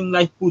simpleng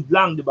life food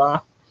lang, di ba?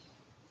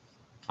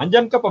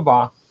 Andyan ka pa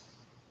ba?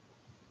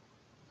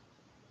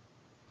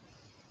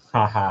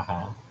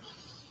 Hahaha.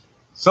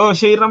 So,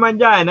 share naman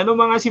dyan. Ano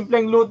mga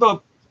simpleng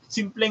luto?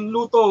 Simpleng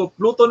luto.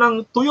 Luto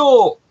ng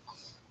tuyo.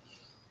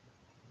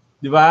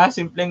 Di ba?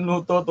 Simpleng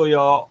luto,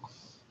 tuyo.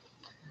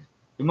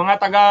 Yung mga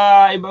taga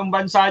ibang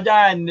bansa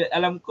dyan,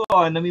 alam ko,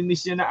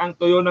 namimiss nyo na ang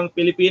tuyo ng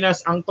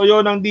Pilipinas. Ang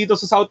tuyo ng dito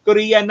sa South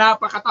Korea,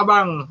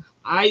 napakatabang.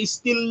 I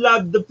still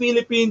love the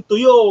Philippine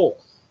tuyo.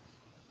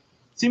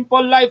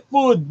 Simple life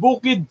food,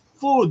 bukid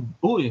food.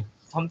 Uy,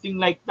 something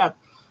like that.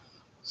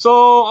 So,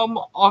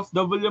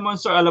 OFW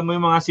Monster, alam mo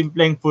yung mga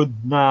simpleng food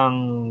ng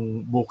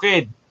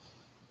bukid.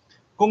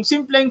 Kung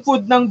simpleng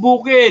food ng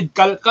bukid,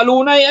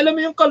 kalunay, alam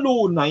mo yung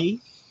kalunay?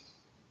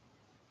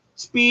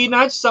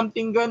 Spinach,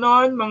 something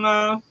ganon,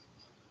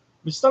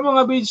 basta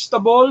mga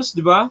vegetables,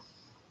 di ba?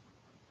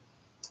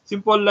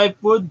 Simple life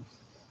food.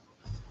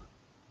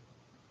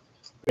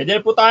 Pwede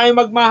po tayong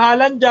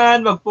magmahalan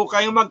dyan, wag po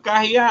kayong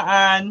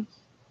magkahiyaan.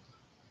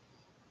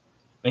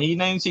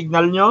 Mahina yung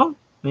signal nyo?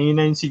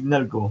 Mahina yung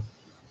signal ko.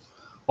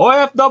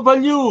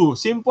 OFW,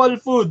 simple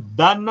food,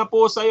 done na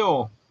po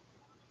sa'yo.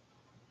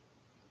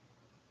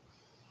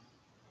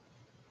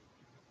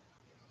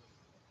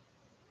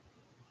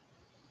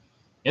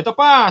 Ito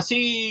pa,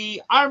 si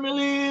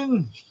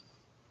Armelin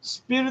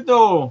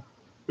Spirito.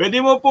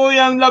 Pwede mo po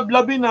yung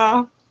lablabin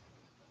ha.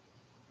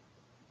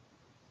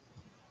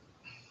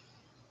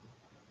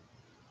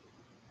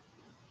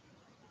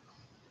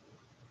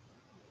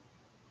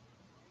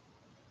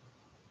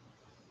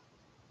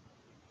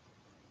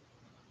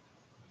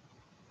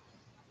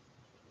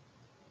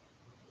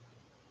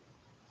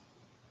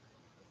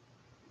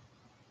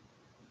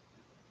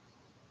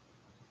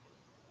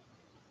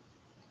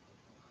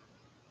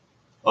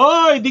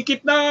 Oy,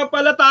 dikit na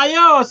pala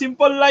tayo.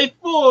 Simple life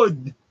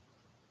food.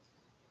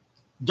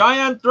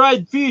 Giant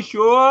dried fish.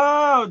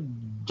 Wow!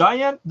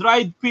 Giant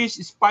dried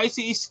fish,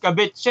 spicy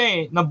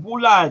escabeche na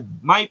bulad.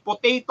 May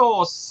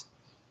potatoes.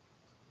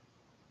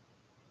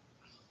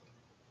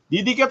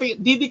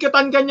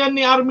 Didikatan kanyan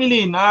ni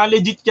Armelin.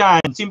 Legit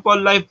yan. Simple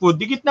life food.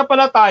 Dikit na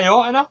pala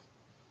tayo. Ano?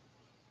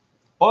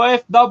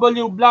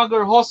 OFW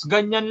vlogger host,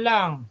 ganyan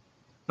lang.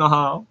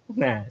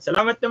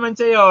 Salamat naman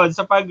sa iyo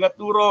sa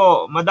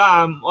pagturo,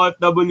 Madam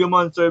OFW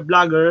Monster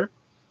Vlogger.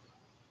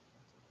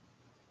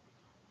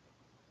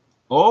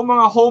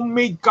 Mga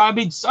homemade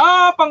cabbage.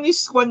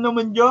 Pang-iskwan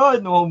naman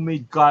yun.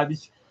 Homemade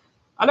cabbage.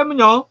 Alam mo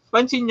nyo,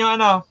 pansin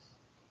nyo,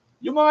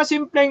 yung mga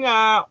simpleng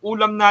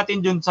ulam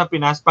natin dun sa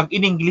Pinas, pag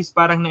in English,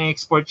 parang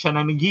na-export siya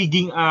na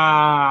nagiging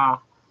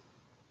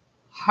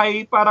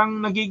high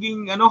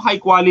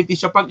quality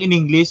siya pag in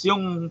English.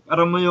 Yung,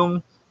 alam mo yung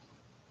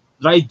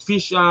dried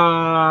fish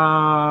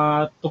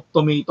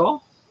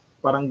tomato.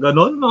 Parang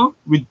ganun, no?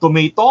 With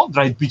tomato,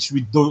 dried fish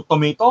with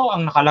tomato,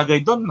 ang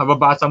nakalagay doon.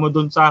 Mababasa mo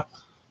doon sa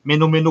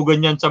menu-menu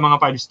ganyan sa mga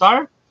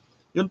 5-star.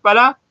 Yun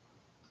pala,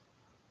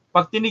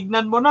 pag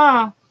tinignan mo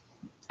na,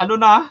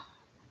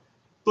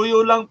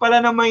 tuyo lang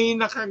pala na may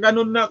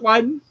nakaganon na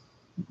kwan,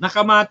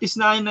 nakamatis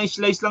na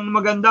slice lang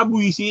maganda,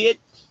 buwisit.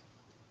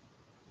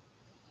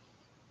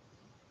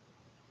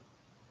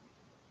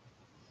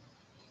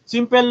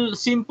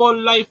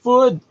 Simple life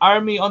food,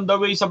 Army on the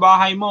way sa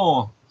bahay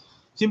mo.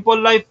 Simple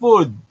life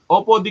food,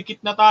 opo, dikit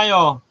na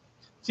tayo.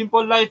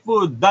 Simple life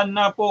food, done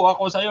na po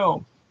ako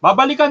sa'yo.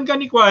 Babalikan ka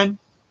ni Kwan.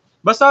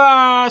 Basta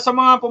sa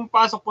mga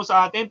pumapasok po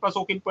sa atin,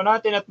 pasukin po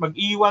natin at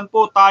mag-iwan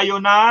po tayo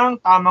ng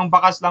tamang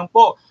bakas lang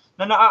po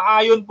na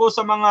naaayon po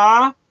sa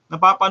mga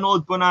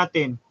napapanood po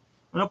natin.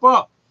 Ano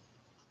po?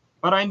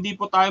 Para hindi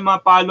po tayo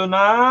mapalo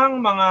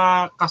ng mga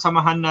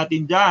kasamahan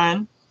natin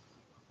dyan.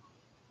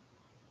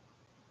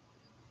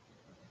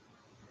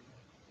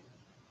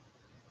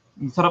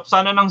 Sarap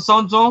sana ng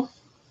sounds, oh.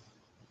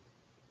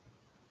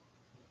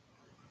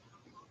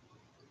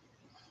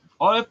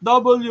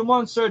 OFW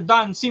Monster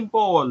Dan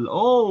Simple.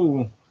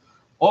 Oh.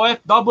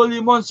 OFW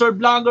Monster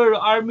Vlogger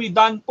Army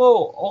Dan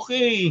po.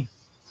 Okay.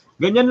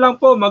 Ganyan lang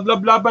po.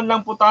 Maglablaban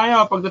lang po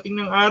tayo pagdating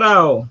ng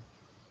araw.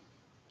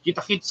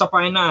 Kita-kit sa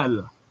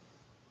final.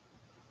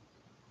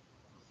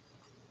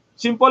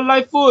 Simple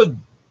Life Food.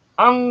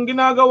 Ang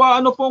ginagawa,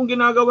 ano pong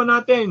ginagawa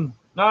natin?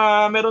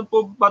 Na meron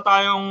po ba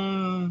tayong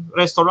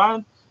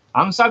restaurant?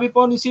 Ang sabi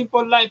po ni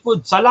Simple Life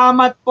Food,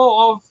 salamat po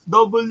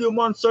OFW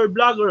Monster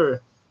Vlogger.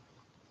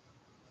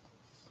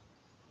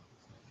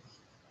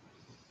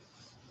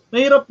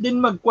 Mahirap din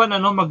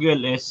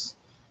mag-LS.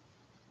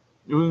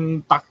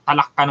 Yung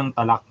talak ka ng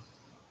talak.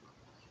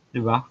 'Di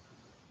ba?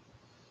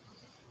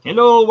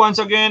 Hello, once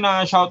again,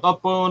 shout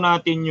out po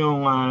natin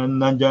yung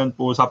nandyan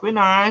po sa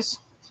Pinas.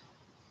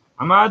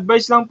 Ang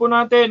ma-advise lang po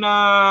natin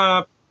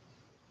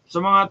sa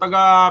mga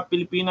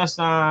taga-Pilipinas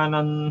na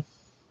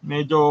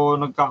medyo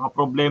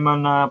nagkakaproblema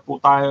na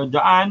po tayo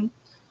dyan,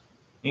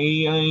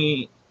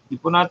 di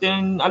po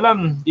natin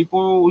alam, di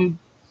po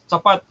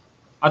sapat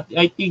at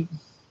I think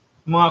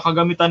mga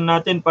kagamitan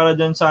natin para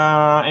dyan sa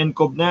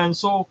NCOV na yan.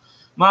 So,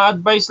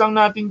 ma-advise lang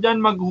natin dyan,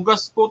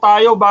 maghugas po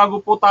tayo bago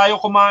po tayo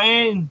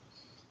kumain.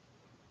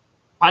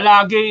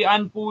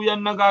 Palagian po yan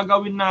na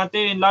gagawin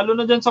natin. Lalo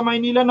na dyan sa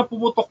Maynila na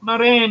pumutok na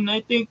rin.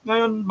 I think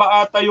ngayon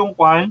ba ata yung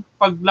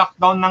pag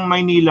lockdown ng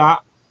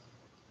Maynila.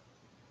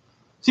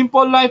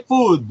 Simple Life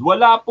Food.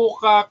 Wala po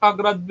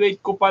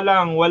kakagraduate ko pa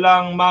lang.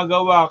 Walang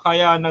magawa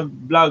kaya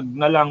nag-vlog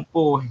na lang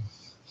po.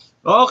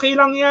 Okay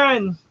lang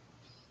yan.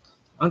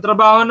 Ang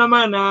trabaho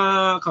naman,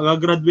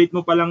 kakagraduate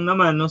mo pa lang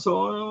naman. No? So,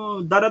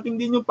 darating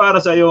din yung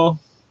para sa'yo.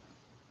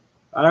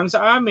 Parang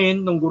sa amin,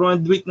 nung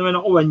graduate naman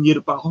ako, 1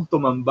 year pa akong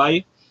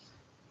tumambay.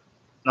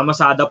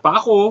 Namasada pa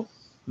ako.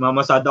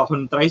 Mamasada ako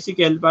ng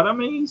tricycle para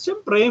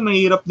siyempre,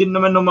 mahirap din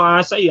naman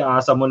umaasa.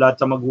 Iasa mo lahat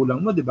sa magulang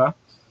mo, di ba?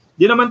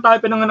 Di naman tayo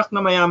pinanganak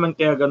na mayaman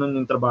kaya ganun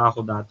yung trabaho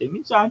ko dati.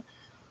 Minsan,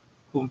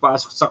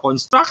 pumapasok sa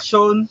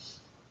construction,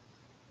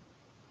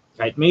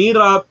 kahit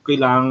mahirap,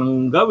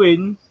 kailangang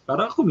gawin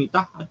para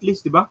kumita. At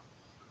least, di ba?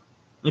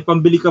 May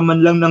pambili ka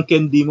man lang ng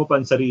candy mo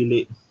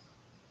pansarili.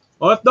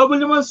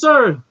 OFW man,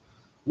 sir.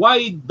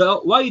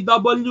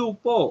 YW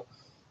po.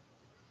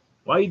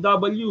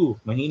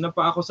 YW. Mahina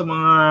pa ako sa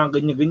mga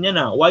ganyan-ganyan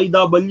na.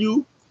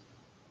 YW.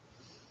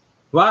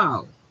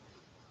 Wow.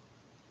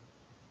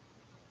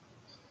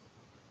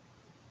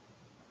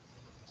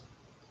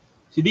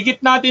 Sidikit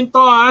natin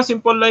to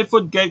Simple Life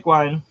Food kay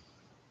Kwan.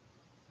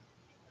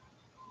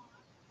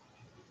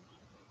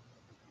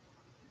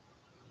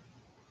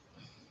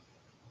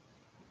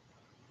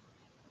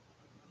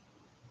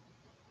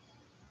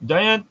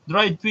 Giant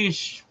dried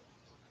fish.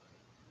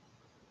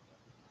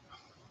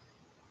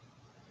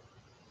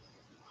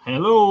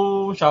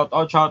 Hello, shout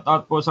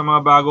out po sa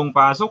mga bagong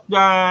pasok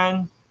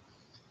dyan.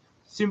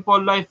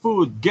 Simple Life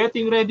Food.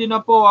 Getting ready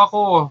na po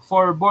ako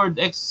for board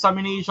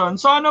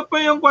examination. So ano pa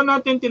yung kung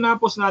natin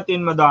tinapos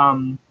natin,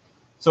 madam?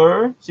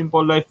 Sir,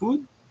 Simple Life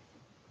Food?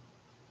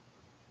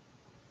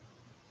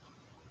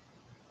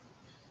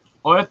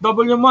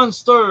 OFW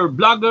Monster,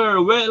 vlogger,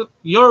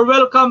 you're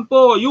welcome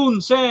po. Yun,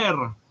 sir.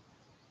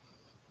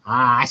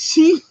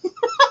 Si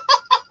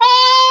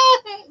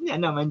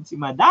yan naman si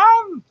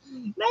madam.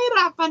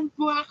 Nahirapan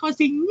po ako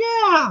sa inyo.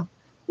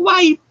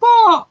 Why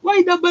po?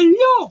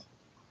 YW.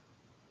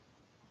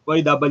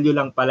 YW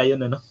lang pala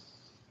yun, ano?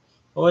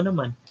 Oo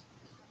naman.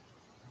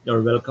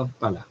 You're welcome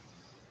pala.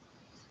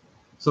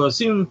 So,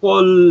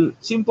 Simple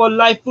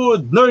Life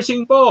Food.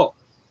 Nursing po.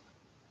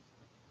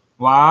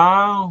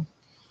 Wow.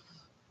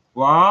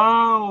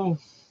 Wow.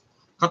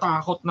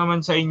 Katakot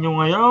naman sa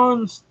inyo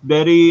ngayon.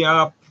 Very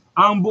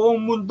ang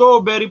buong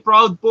mundo, very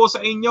proud po sa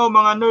inyo,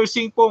 mga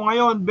nursing po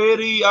ngayon.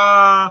 Very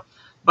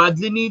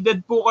badly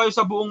needed po kayo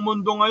sa buong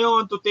mundo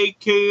ngayon to take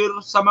care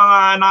sa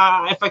mga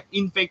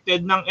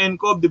infected ng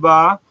NCOV, di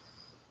ba?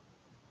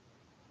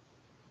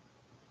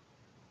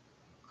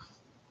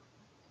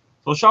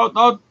 So shout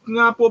out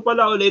nga po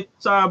pala ulit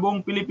sa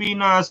buong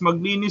Pilipinas.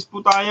 Maglinis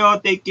po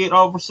tayo, take care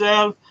of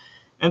ourselves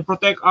and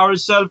protect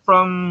ourselves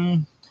from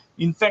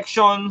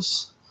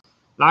infections.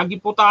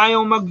 Lagi po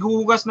tayong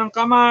maghugas ng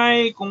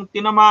kamay. Kung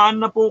tinamaan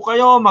na po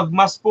kayo,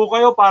 magmask po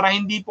kayo para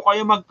hindi po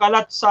kayo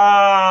magkalat sa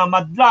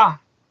madla.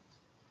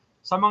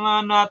 Sa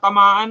mga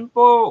natamaan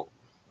po,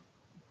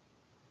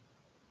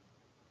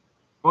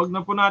 huwag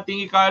na po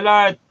nating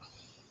ikalat.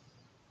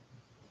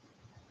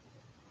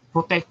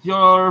 Protect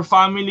your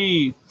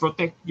family.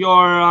 Protect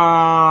your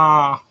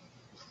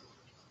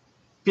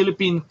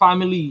Philippine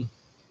family.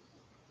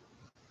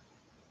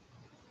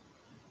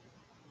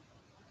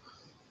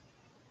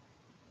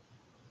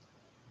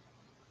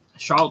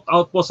 Shout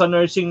out po sa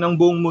nursing ng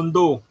buong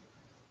mundo.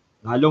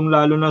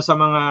 Lalong-lalo na sa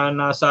mga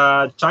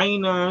nasa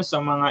China,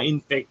 sa mga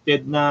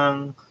infected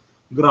ng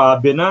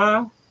grabe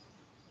na.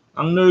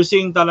 Ang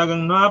nursing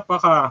talagang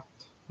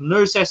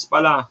nurses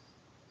pala.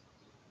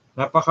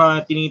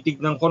 Napaka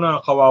tinitignan ko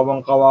na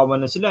kawawang-kawawa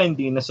na sila.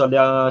 Hindi na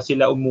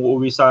sila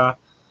umuwi sa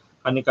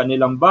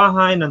kani-kanilang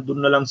bahay,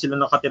 nandun na lang sila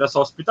nakatira sa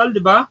hospital,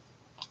 di ba?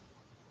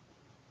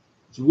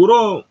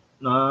 Siguro,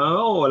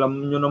 alam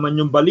nyo naman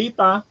yung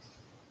balita.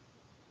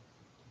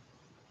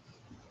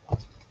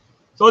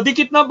 So,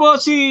 dikit na po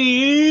si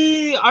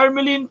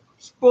Armelin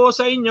po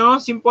sa inyo,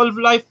 Simple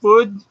Life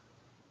Food.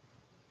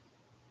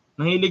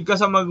 Nahilig ka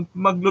sa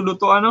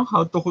magluluto,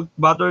 how to cook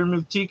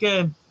buttermilk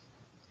chicken.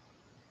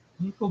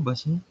 Hindi ko ba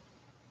siya?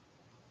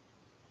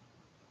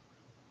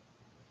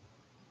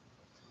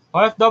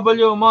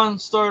 OFW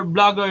Monster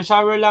Vlogger,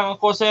 shower lang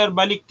ako sir,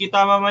 balik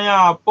kita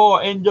mamaya po,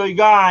 enjoy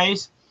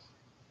guys.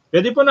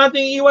 Pwede po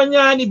natin iwan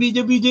yan,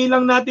 i-video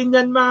lang natin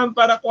yan ma'am,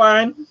 para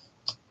kuan.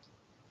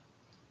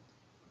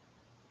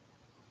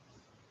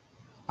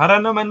 Para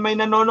naman may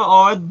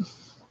nanonood.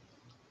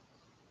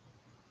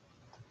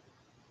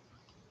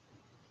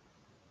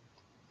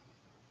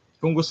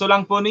 Kung gusto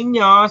lang po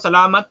ninyo,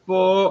 salamat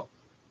po.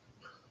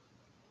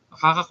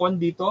 Nakakakuan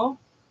dito.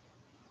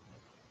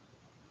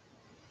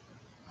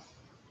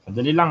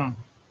 Madali lang.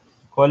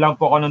 Kuha lang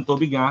po ako ng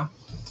tubig ha.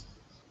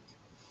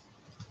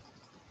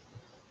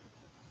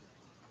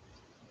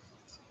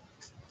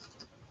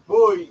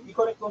 Uy,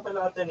 i-correct mo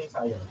pala natin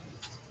sayang.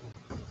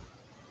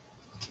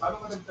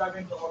 Paano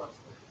madagdagan yung oras?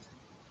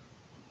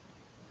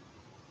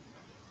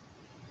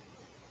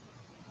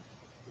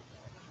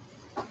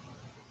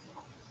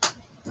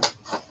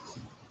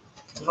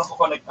 Doon ako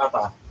connect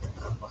ata.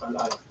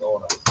 Makalalak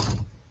yung oras.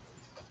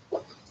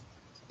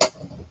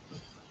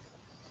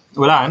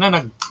 Wala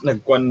na,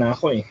 nag-kuan na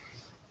ako eh.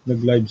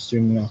 Nag-live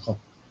stream na ako.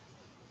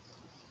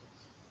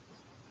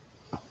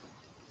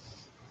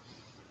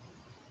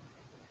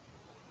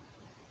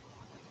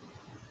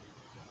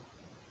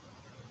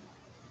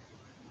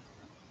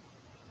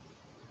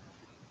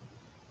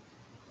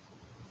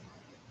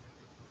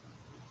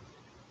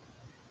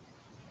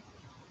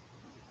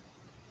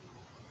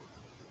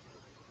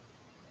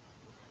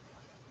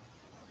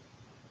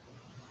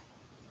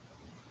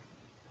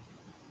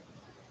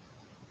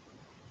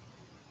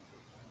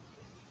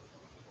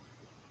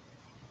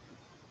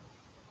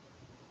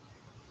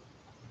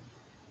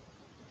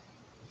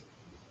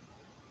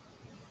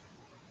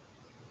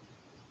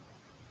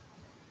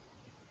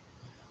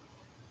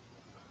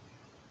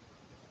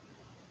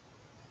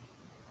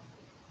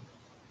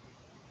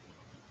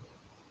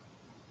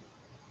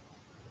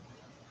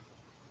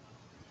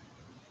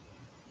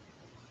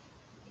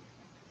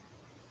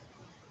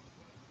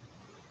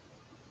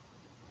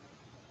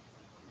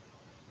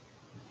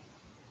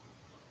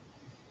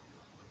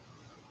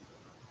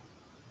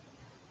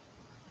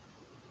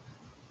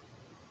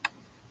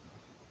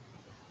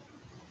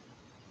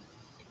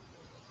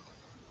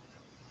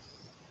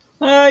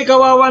 Ay,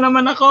 kawawa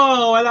naman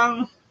ako.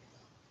 Walang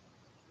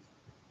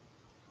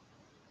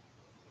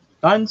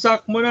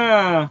tansak mo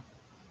na.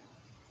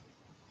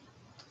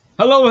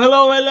 Hello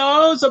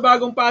sa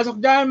bagong pasok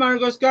dyan.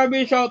 Marcos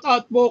Cabi, shout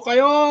out po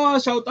kayo.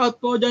 Shout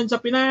out po dyan sa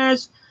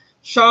Pinas.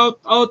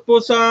 Shout out po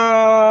sa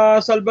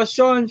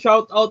Salvacion.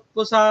 Shout out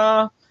po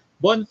sa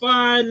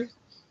Bonfile.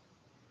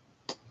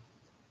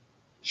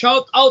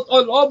 Shout out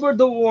all over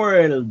the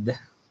world.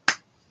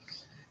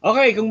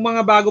 Okay, kung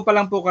mga bago pa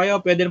lang po kayo,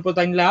 pwede na po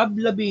tayong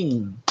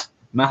lablabing,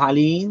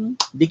 mahalin,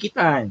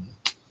 dikitan.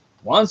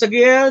 Once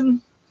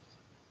again,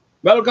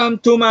 welcome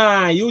to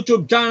my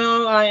YouTube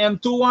channel. I am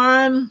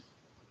Tuan.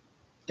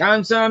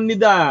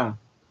 감사합니다.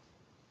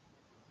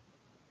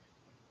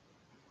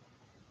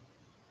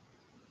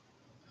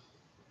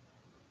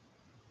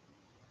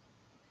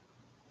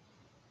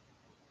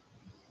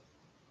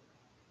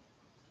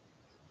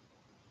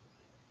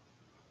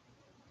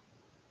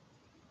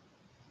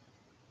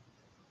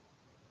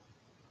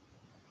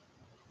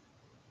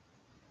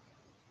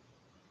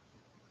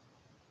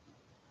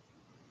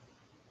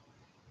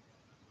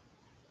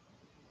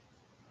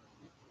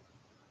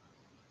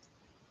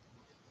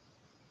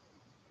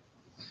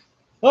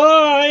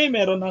 Hoy,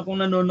 meron akong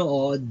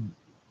nanonood.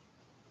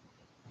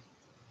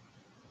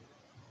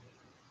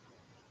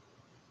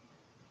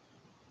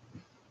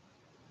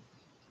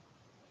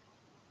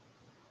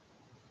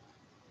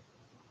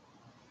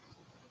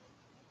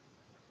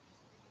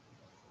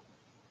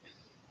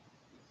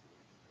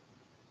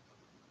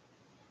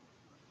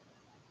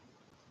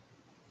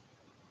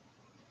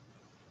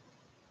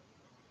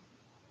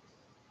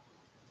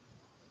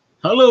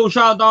 Hello,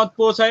 shout out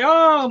po sa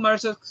iyo,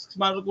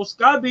 Marcos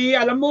Cabi.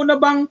 Alam mo na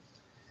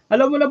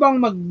bang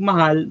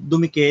magmahal,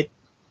 dumikit?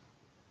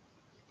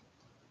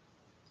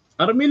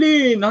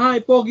 Armelin,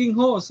 hi, poging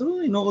host.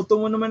 Uy, inuuto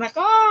mo naman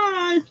ako.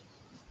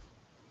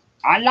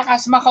 Ang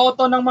lakas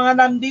makauto ng mga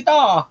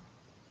nandito.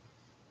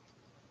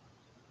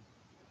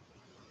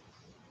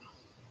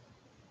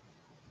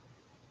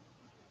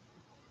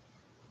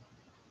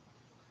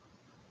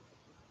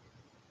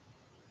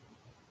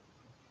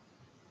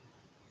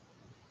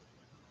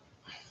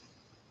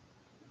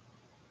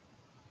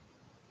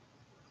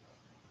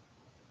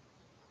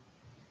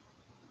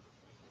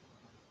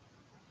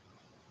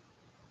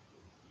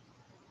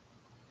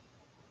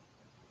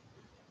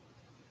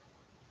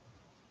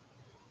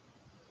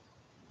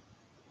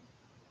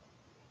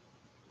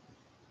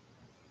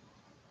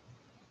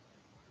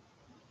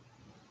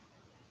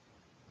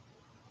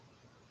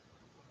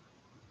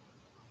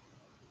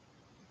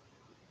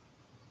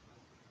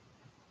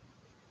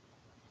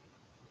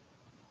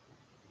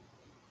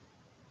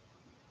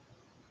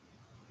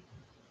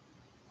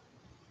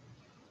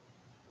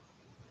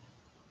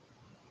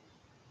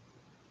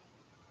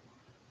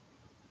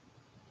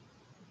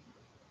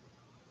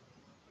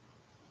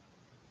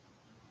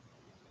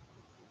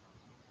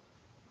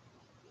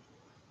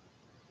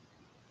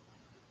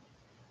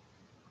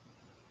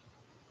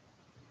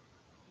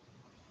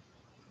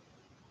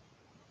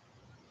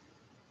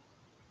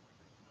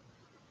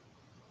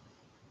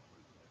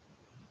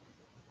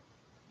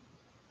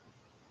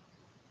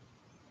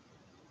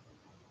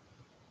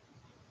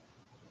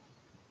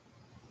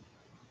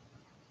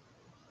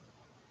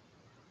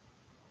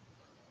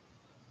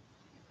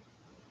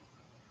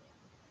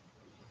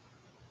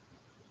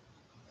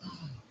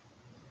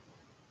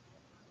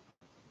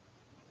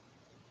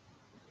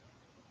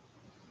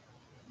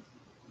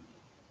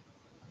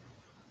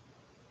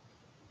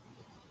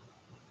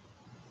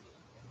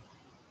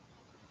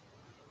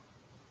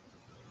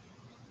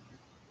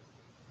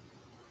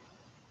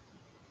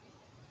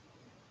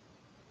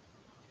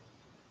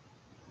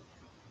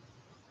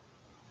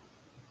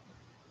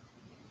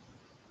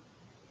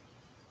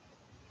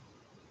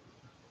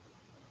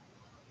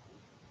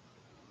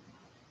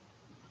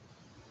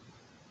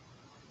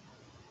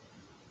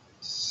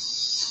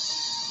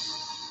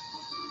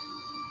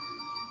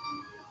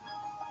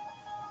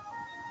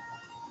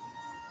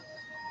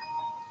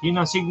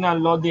 Hina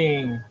signal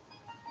loading.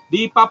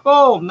 Di pa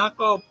po.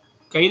 Nako.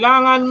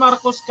 Kailangan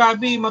Marcos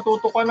Cabi.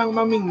 Matuto ka ng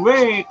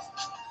mamingwit.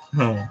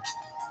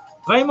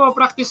 Try mo.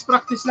 Practice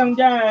lang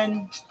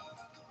dyan.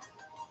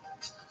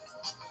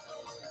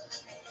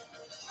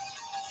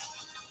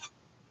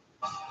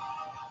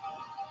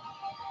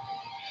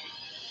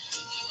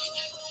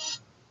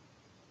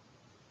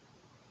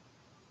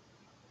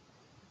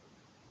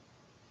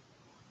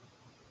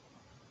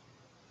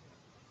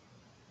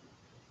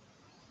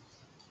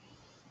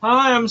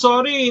 Hi, I'm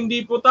sorry,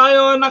 hindi po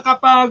tayo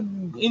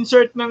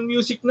nakapag-insert ng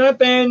music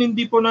natin,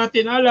 hindi po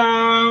natin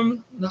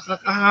alam,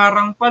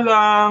 nakakaharang pa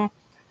lang.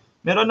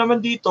 Meron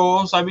naman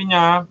dito, sabi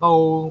niya,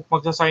 oh,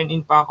 magsa-sign in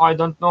pa ako, I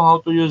don't know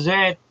how to use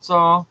it.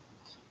 So,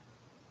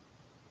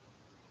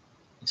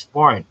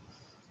 export.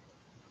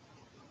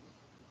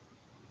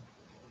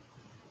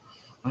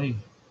 Ay.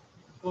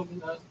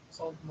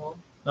 Sound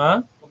mo? Ha?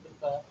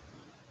 Kumita.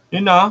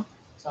 Yun na?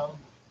 Sound.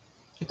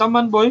 Kita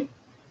man, boy?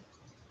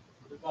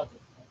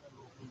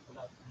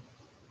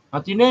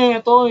 Atine,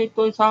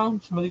 ito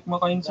sounds. Malik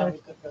maka-insert.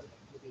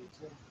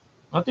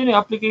 Atine,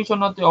 application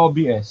natin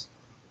OBS.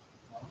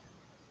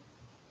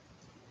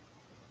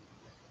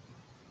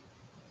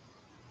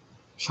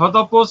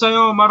 Shoutout po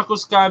sa'yo,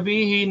 Marcos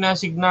Cabi, Hina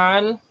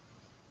Signal.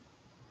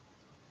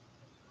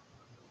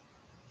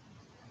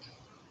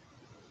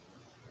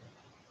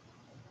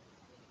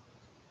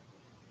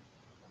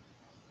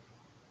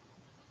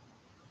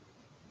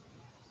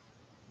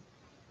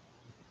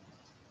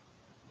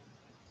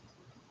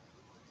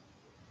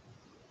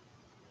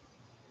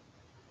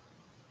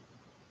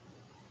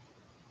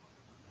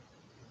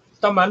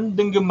 Taman,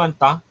 denggem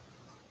manta.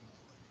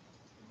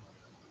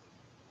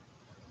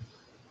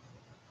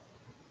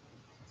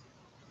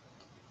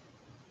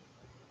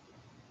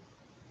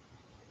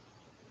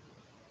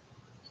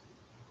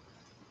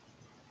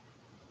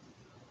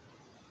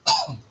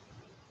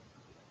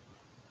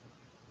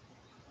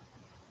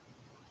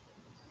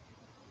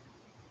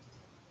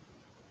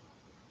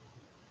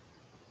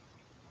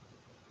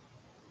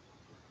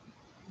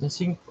 The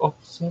sync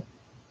offset.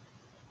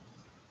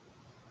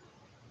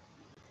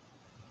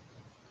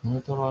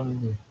 Monitor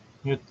only.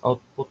 Mute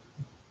output.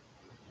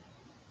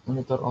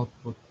 Monitor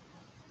output.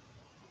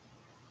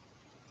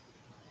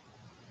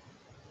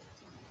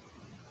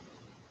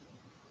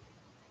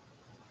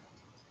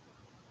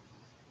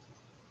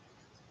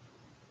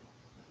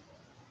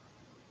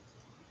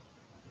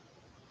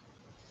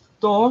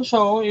 Ito, siya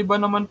oh, iba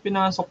naman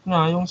pinasok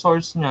niya, yung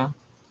source niya.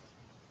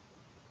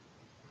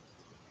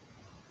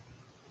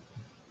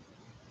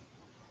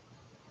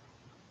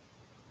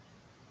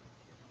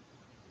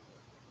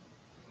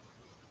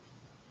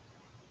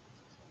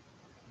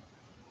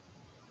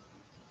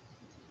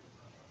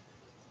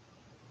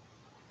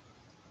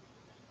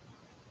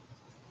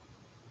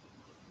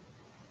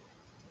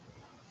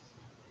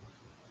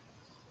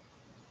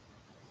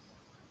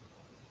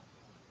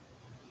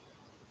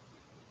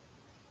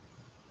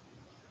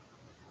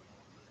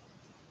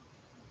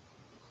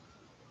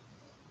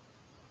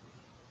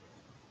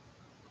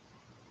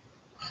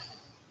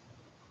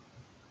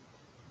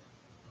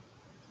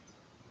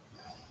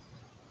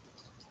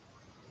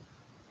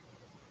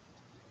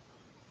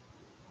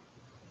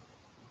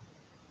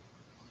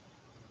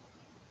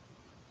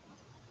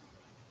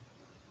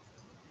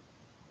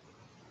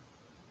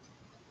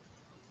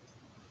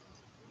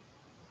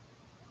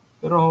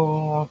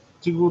 Pero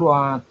siguro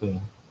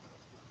ate.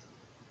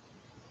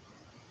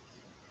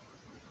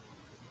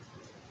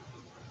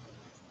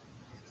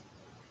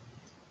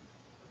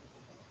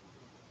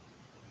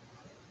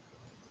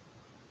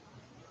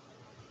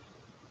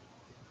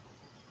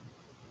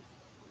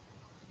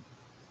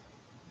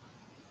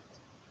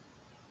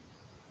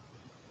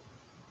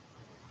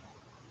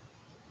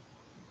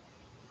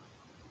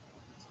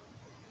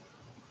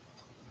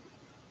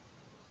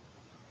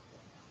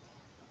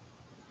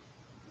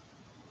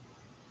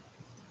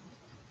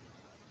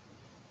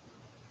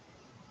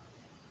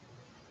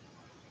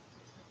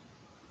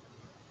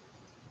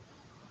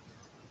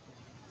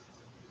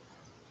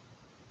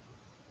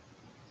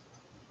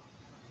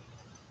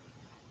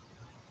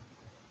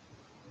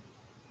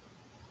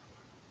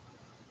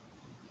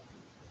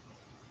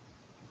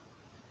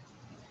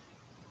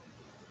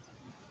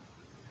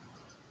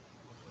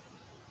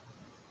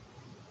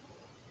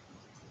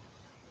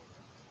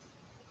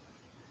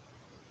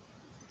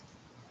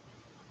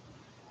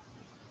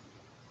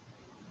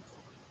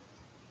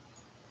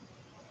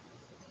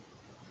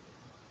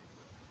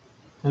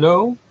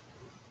 Hello?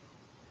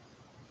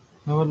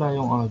 Nawala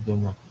yung audio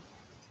niya.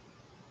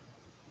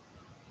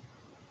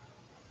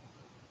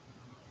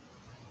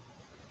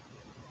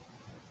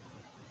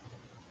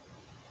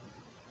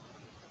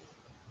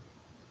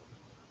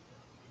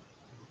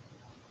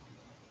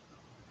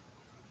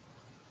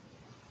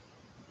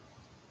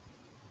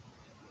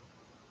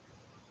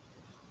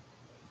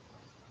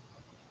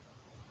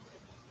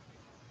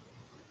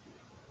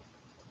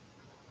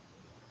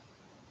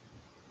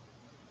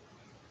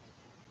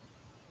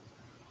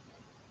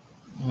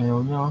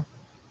 Ayaw niya.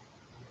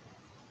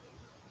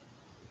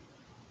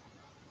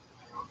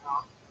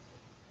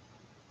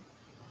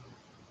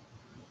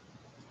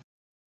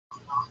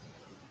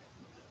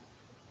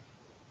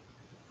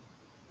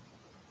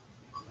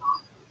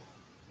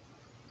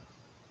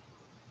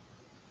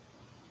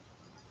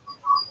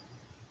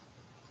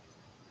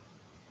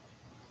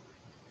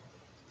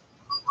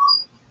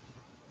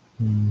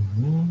 Hindi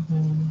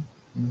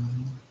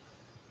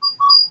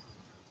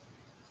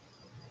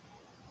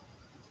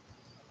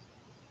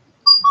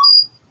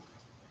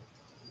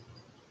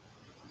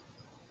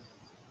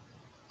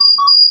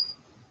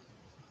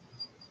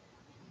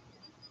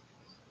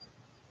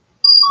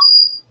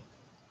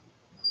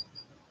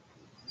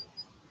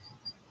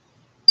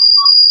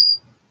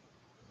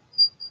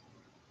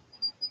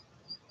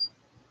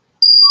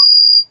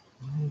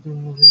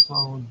mo rin sa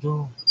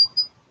audio.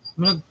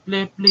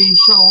 Nag-play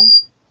siya, oh.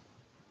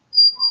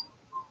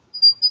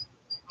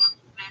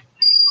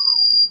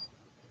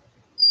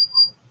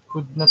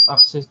 Could not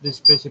access the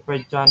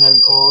specified channel,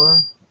 or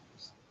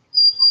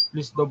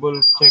please double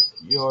check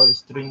your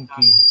stream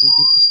key. If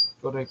it is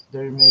correct,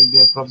 there may be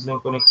a problem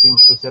connecting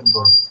to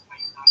server.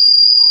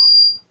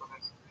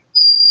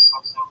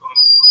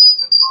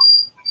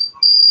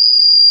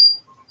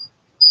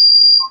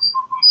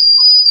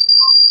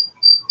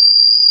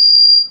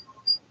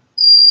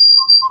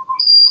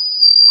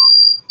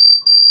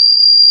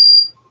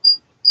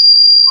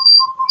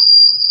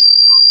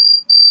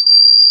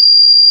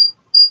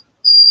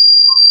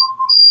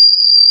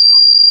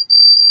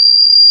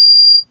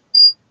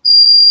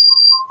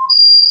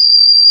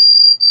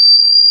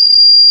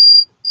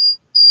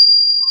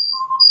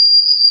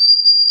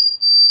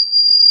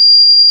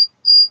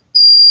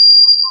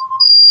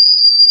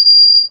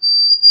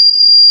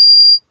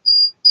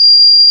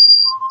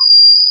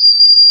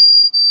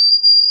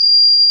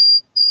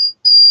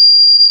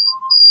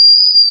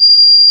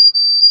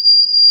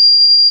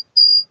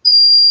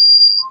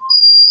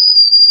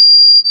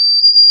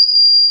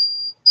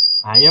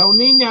 Ayaw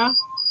niya.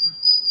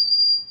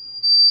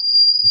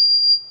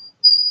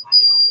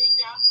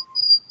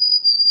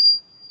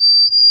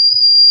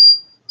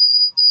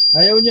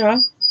 Ayaw niya.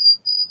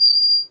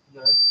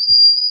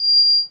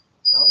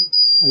 Sound?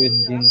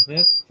 Hindi na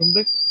kaya.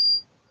 Siyempre,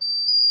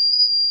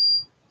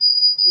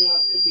 Yung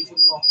application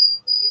mo.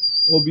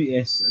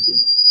 OBS.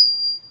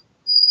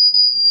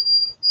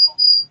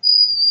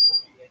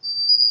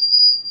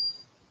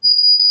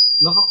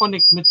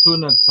 naka-connect mo to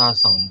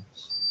nagsasound.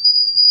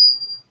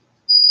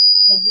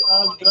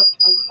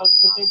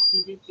 Mag-protect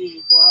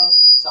PPT ko ang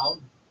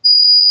sound.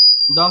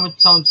 Damit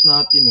sounds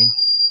natin eh.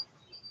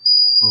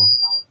 Oh.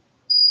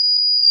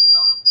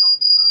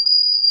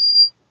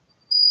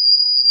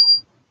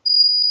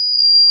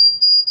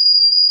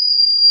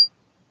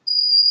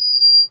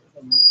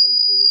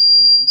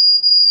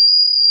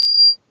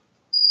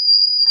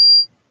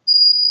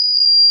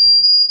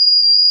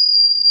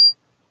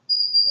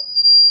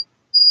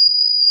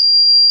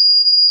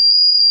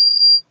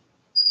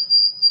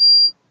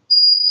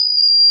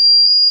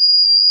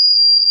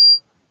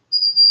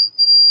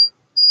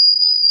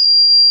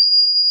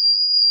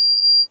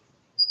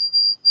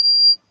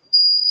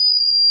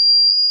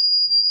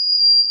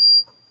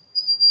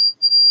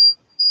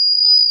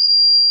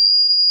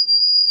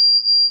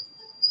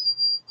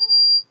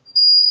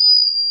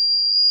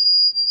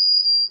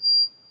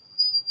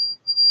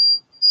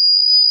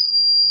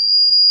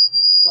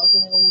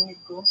 Bakit na yung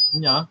mungit ko?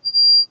 Nya?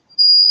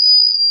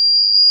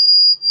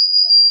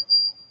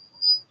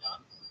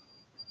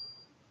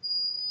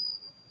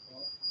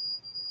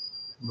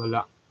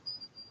 Wala.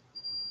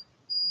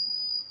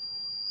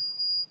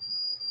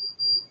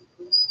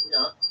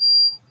 Yeah.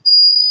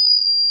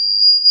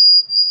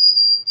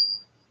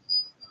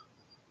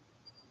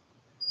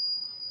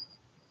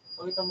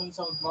 Pakita mo yung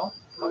sound mo?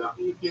 Wala.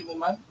 I-clear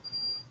naman?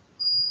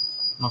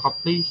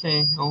 Naka-play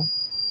siya eh. Oh.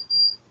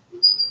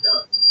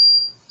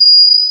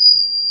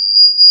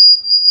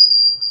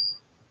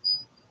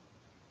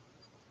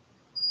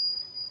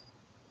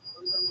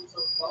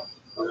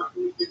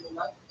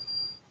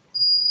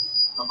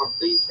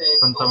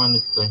 Pantaman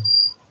ito eh.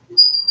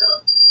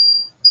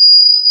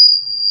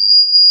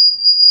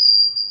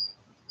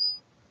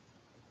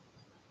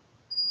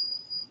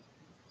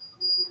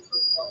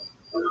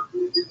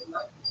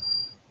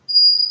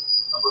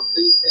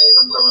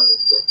 Pantaman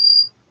ito eh.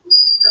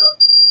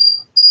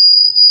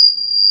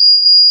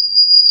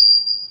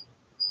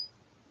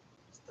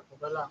 Basta ko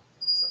pala.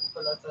 Basta ko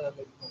pala sa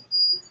live mo.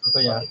 Ito pa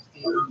yan.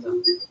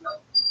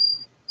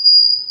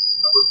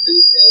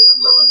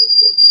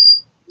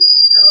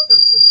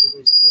 Sa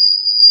Facebook.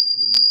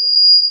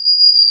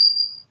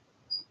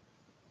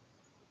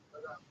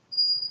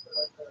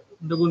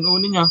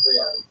 Dagun-uni niya.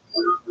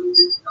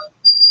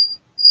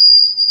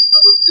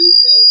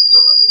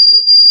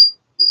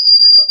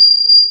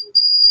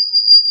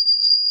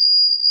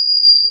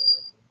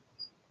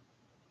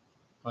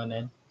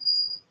 Kanan.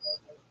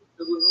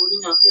 Dagun-uni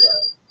niya.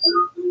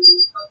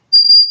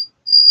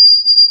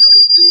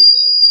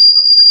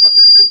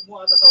 Patugtog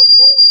mo ata sound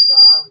mo.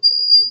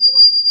 Patugtog mo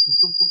man.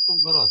 Tugtog-tug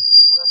garot.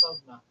 Ano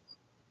sound na?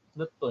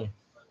 Dito eh.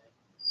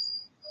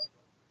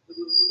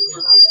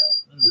 Pintas?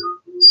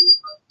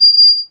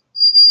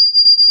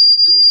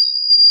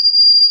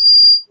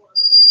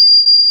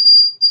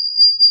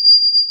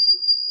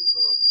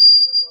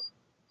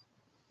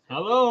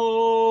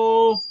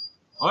 Hello!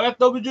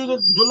 OFW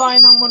July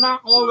ng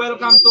Monaco.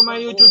 Welcome to my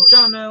YouTube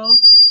channel.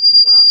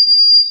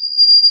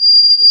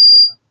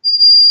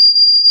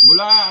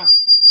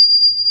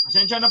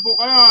 Pasensya na po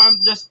kayo.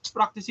 I'm just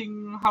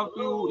practicing how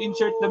to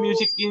insert the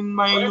music in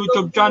my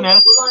YouTube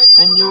channel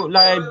and you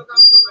live.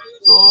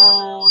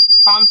 So,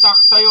 tamsak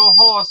sa'yo,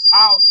 host.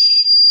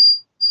 Ouch!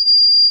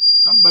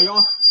 Saan ba yun?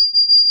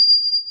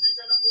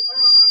 Pasensya na po kayo.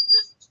 I'm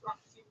just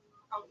practicing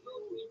how to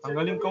insert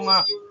tanggalin ko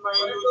nga in my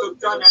YouTube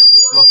channel.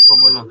 Close ko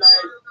muna.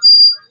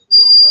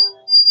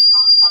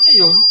 Ano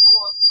yun?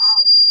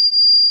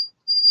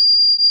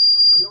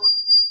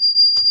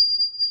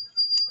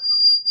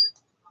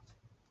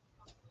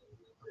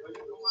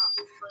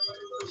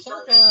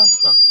 Saan kaya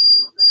siya?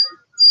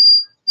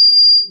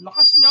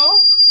 Lakas niya oh.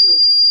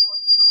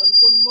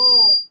 Cellphone mo.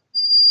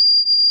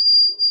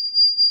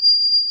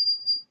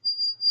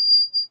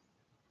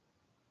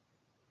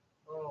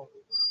 Oh.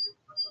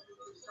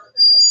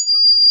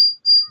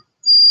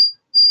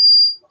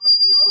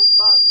 Sipit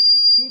pa.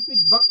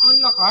 Feedback ang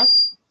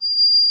lakas.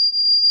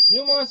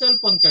 Yung mga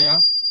cellphone kaya?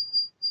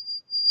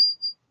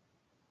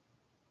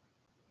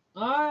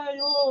 Ah,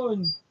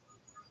 yun.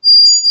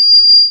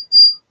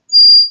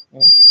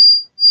 Oh.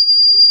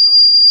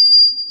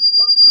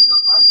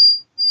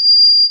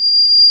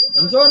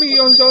 I'm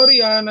sorry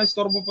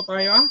na-istorbo po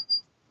tayo ah.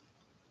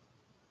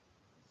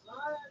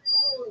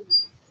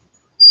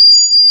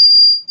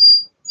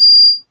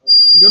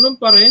 Ganun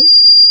pa rin.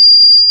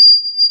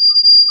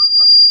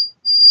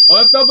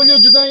 OFW,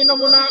 judain na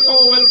muna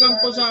ako. Welcome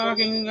po sa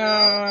aking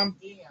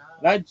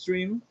live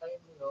stream. Tayo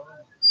mo yun.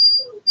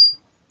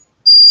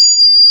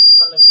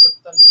 Nakalive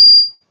ka eh.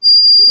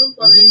 Ganun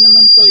pa rin. Hindi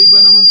naman to, iba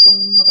naman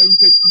tong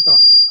naka-insert nito.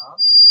 Ha?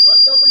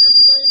 OFW,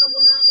 judain na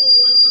muna ako.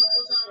 Welcome po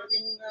sa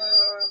aking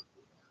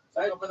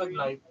Saan ka ba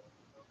nag-live?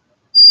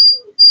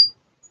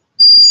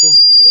 ito.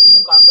 Ayun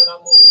yung camera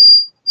mo oh.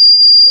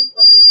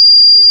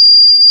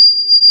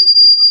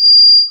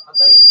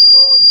 Patayin mo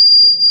yun.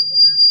 Yung...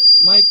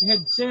 Mic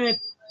headset.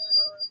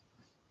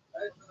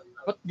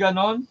 Ba't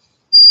ganon?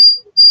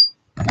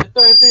 Ito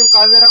yung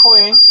camera ko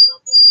eh.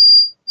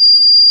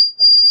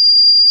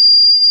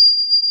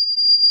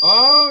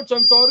 Oh,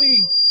 I'm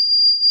sorry.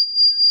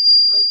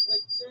 Mic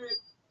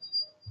headset.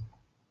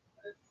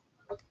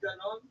 Ba't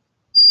ganon?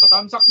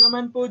 Patamsak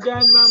naman po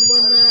dyan, ma'am mo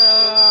na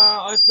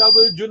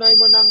OFW, junay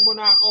mo nang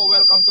muna ako.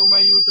 Welcome to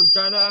my YouTube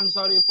channel. I'm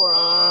sorry for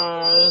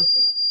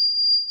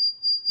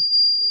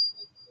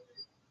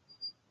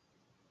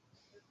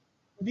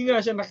hindi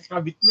nga siya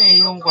nakakabit na eh,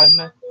 yung kwan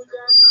na.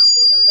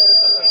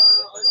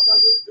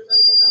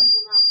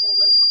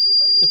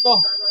 Ito.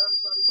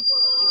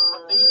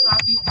 Patayin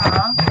natin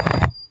ha.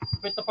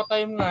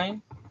 Patay mo nga eh.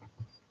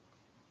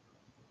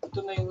 Ito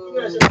na yung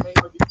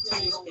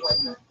speaker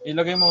mo.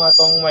 Ilagay mo nga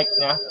tong mic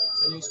niya.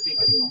 Sa yung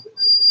speaker mo.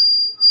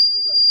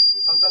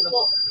 Saan ka na?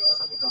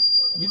 Saan ka?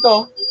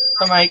 Dito,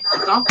 sa mic.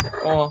 Ito?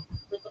 Oo.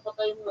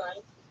 Patayin mo nga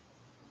eh.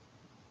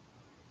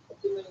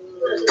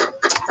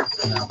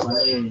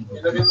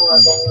 Ilagay mo nga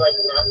tong mic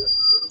niya.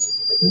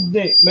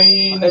 Hindi,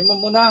 may... Patay mo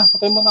muna.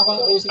 Patay mo na ako.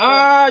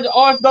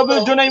 OFW,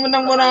 junay mo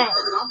nang muna.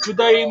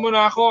 Juday mo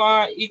na ako.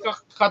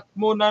 Ika-cut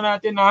muna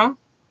natin ha.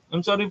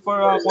 I'm sorry for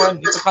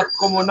ika-cut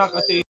ko muna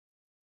kasi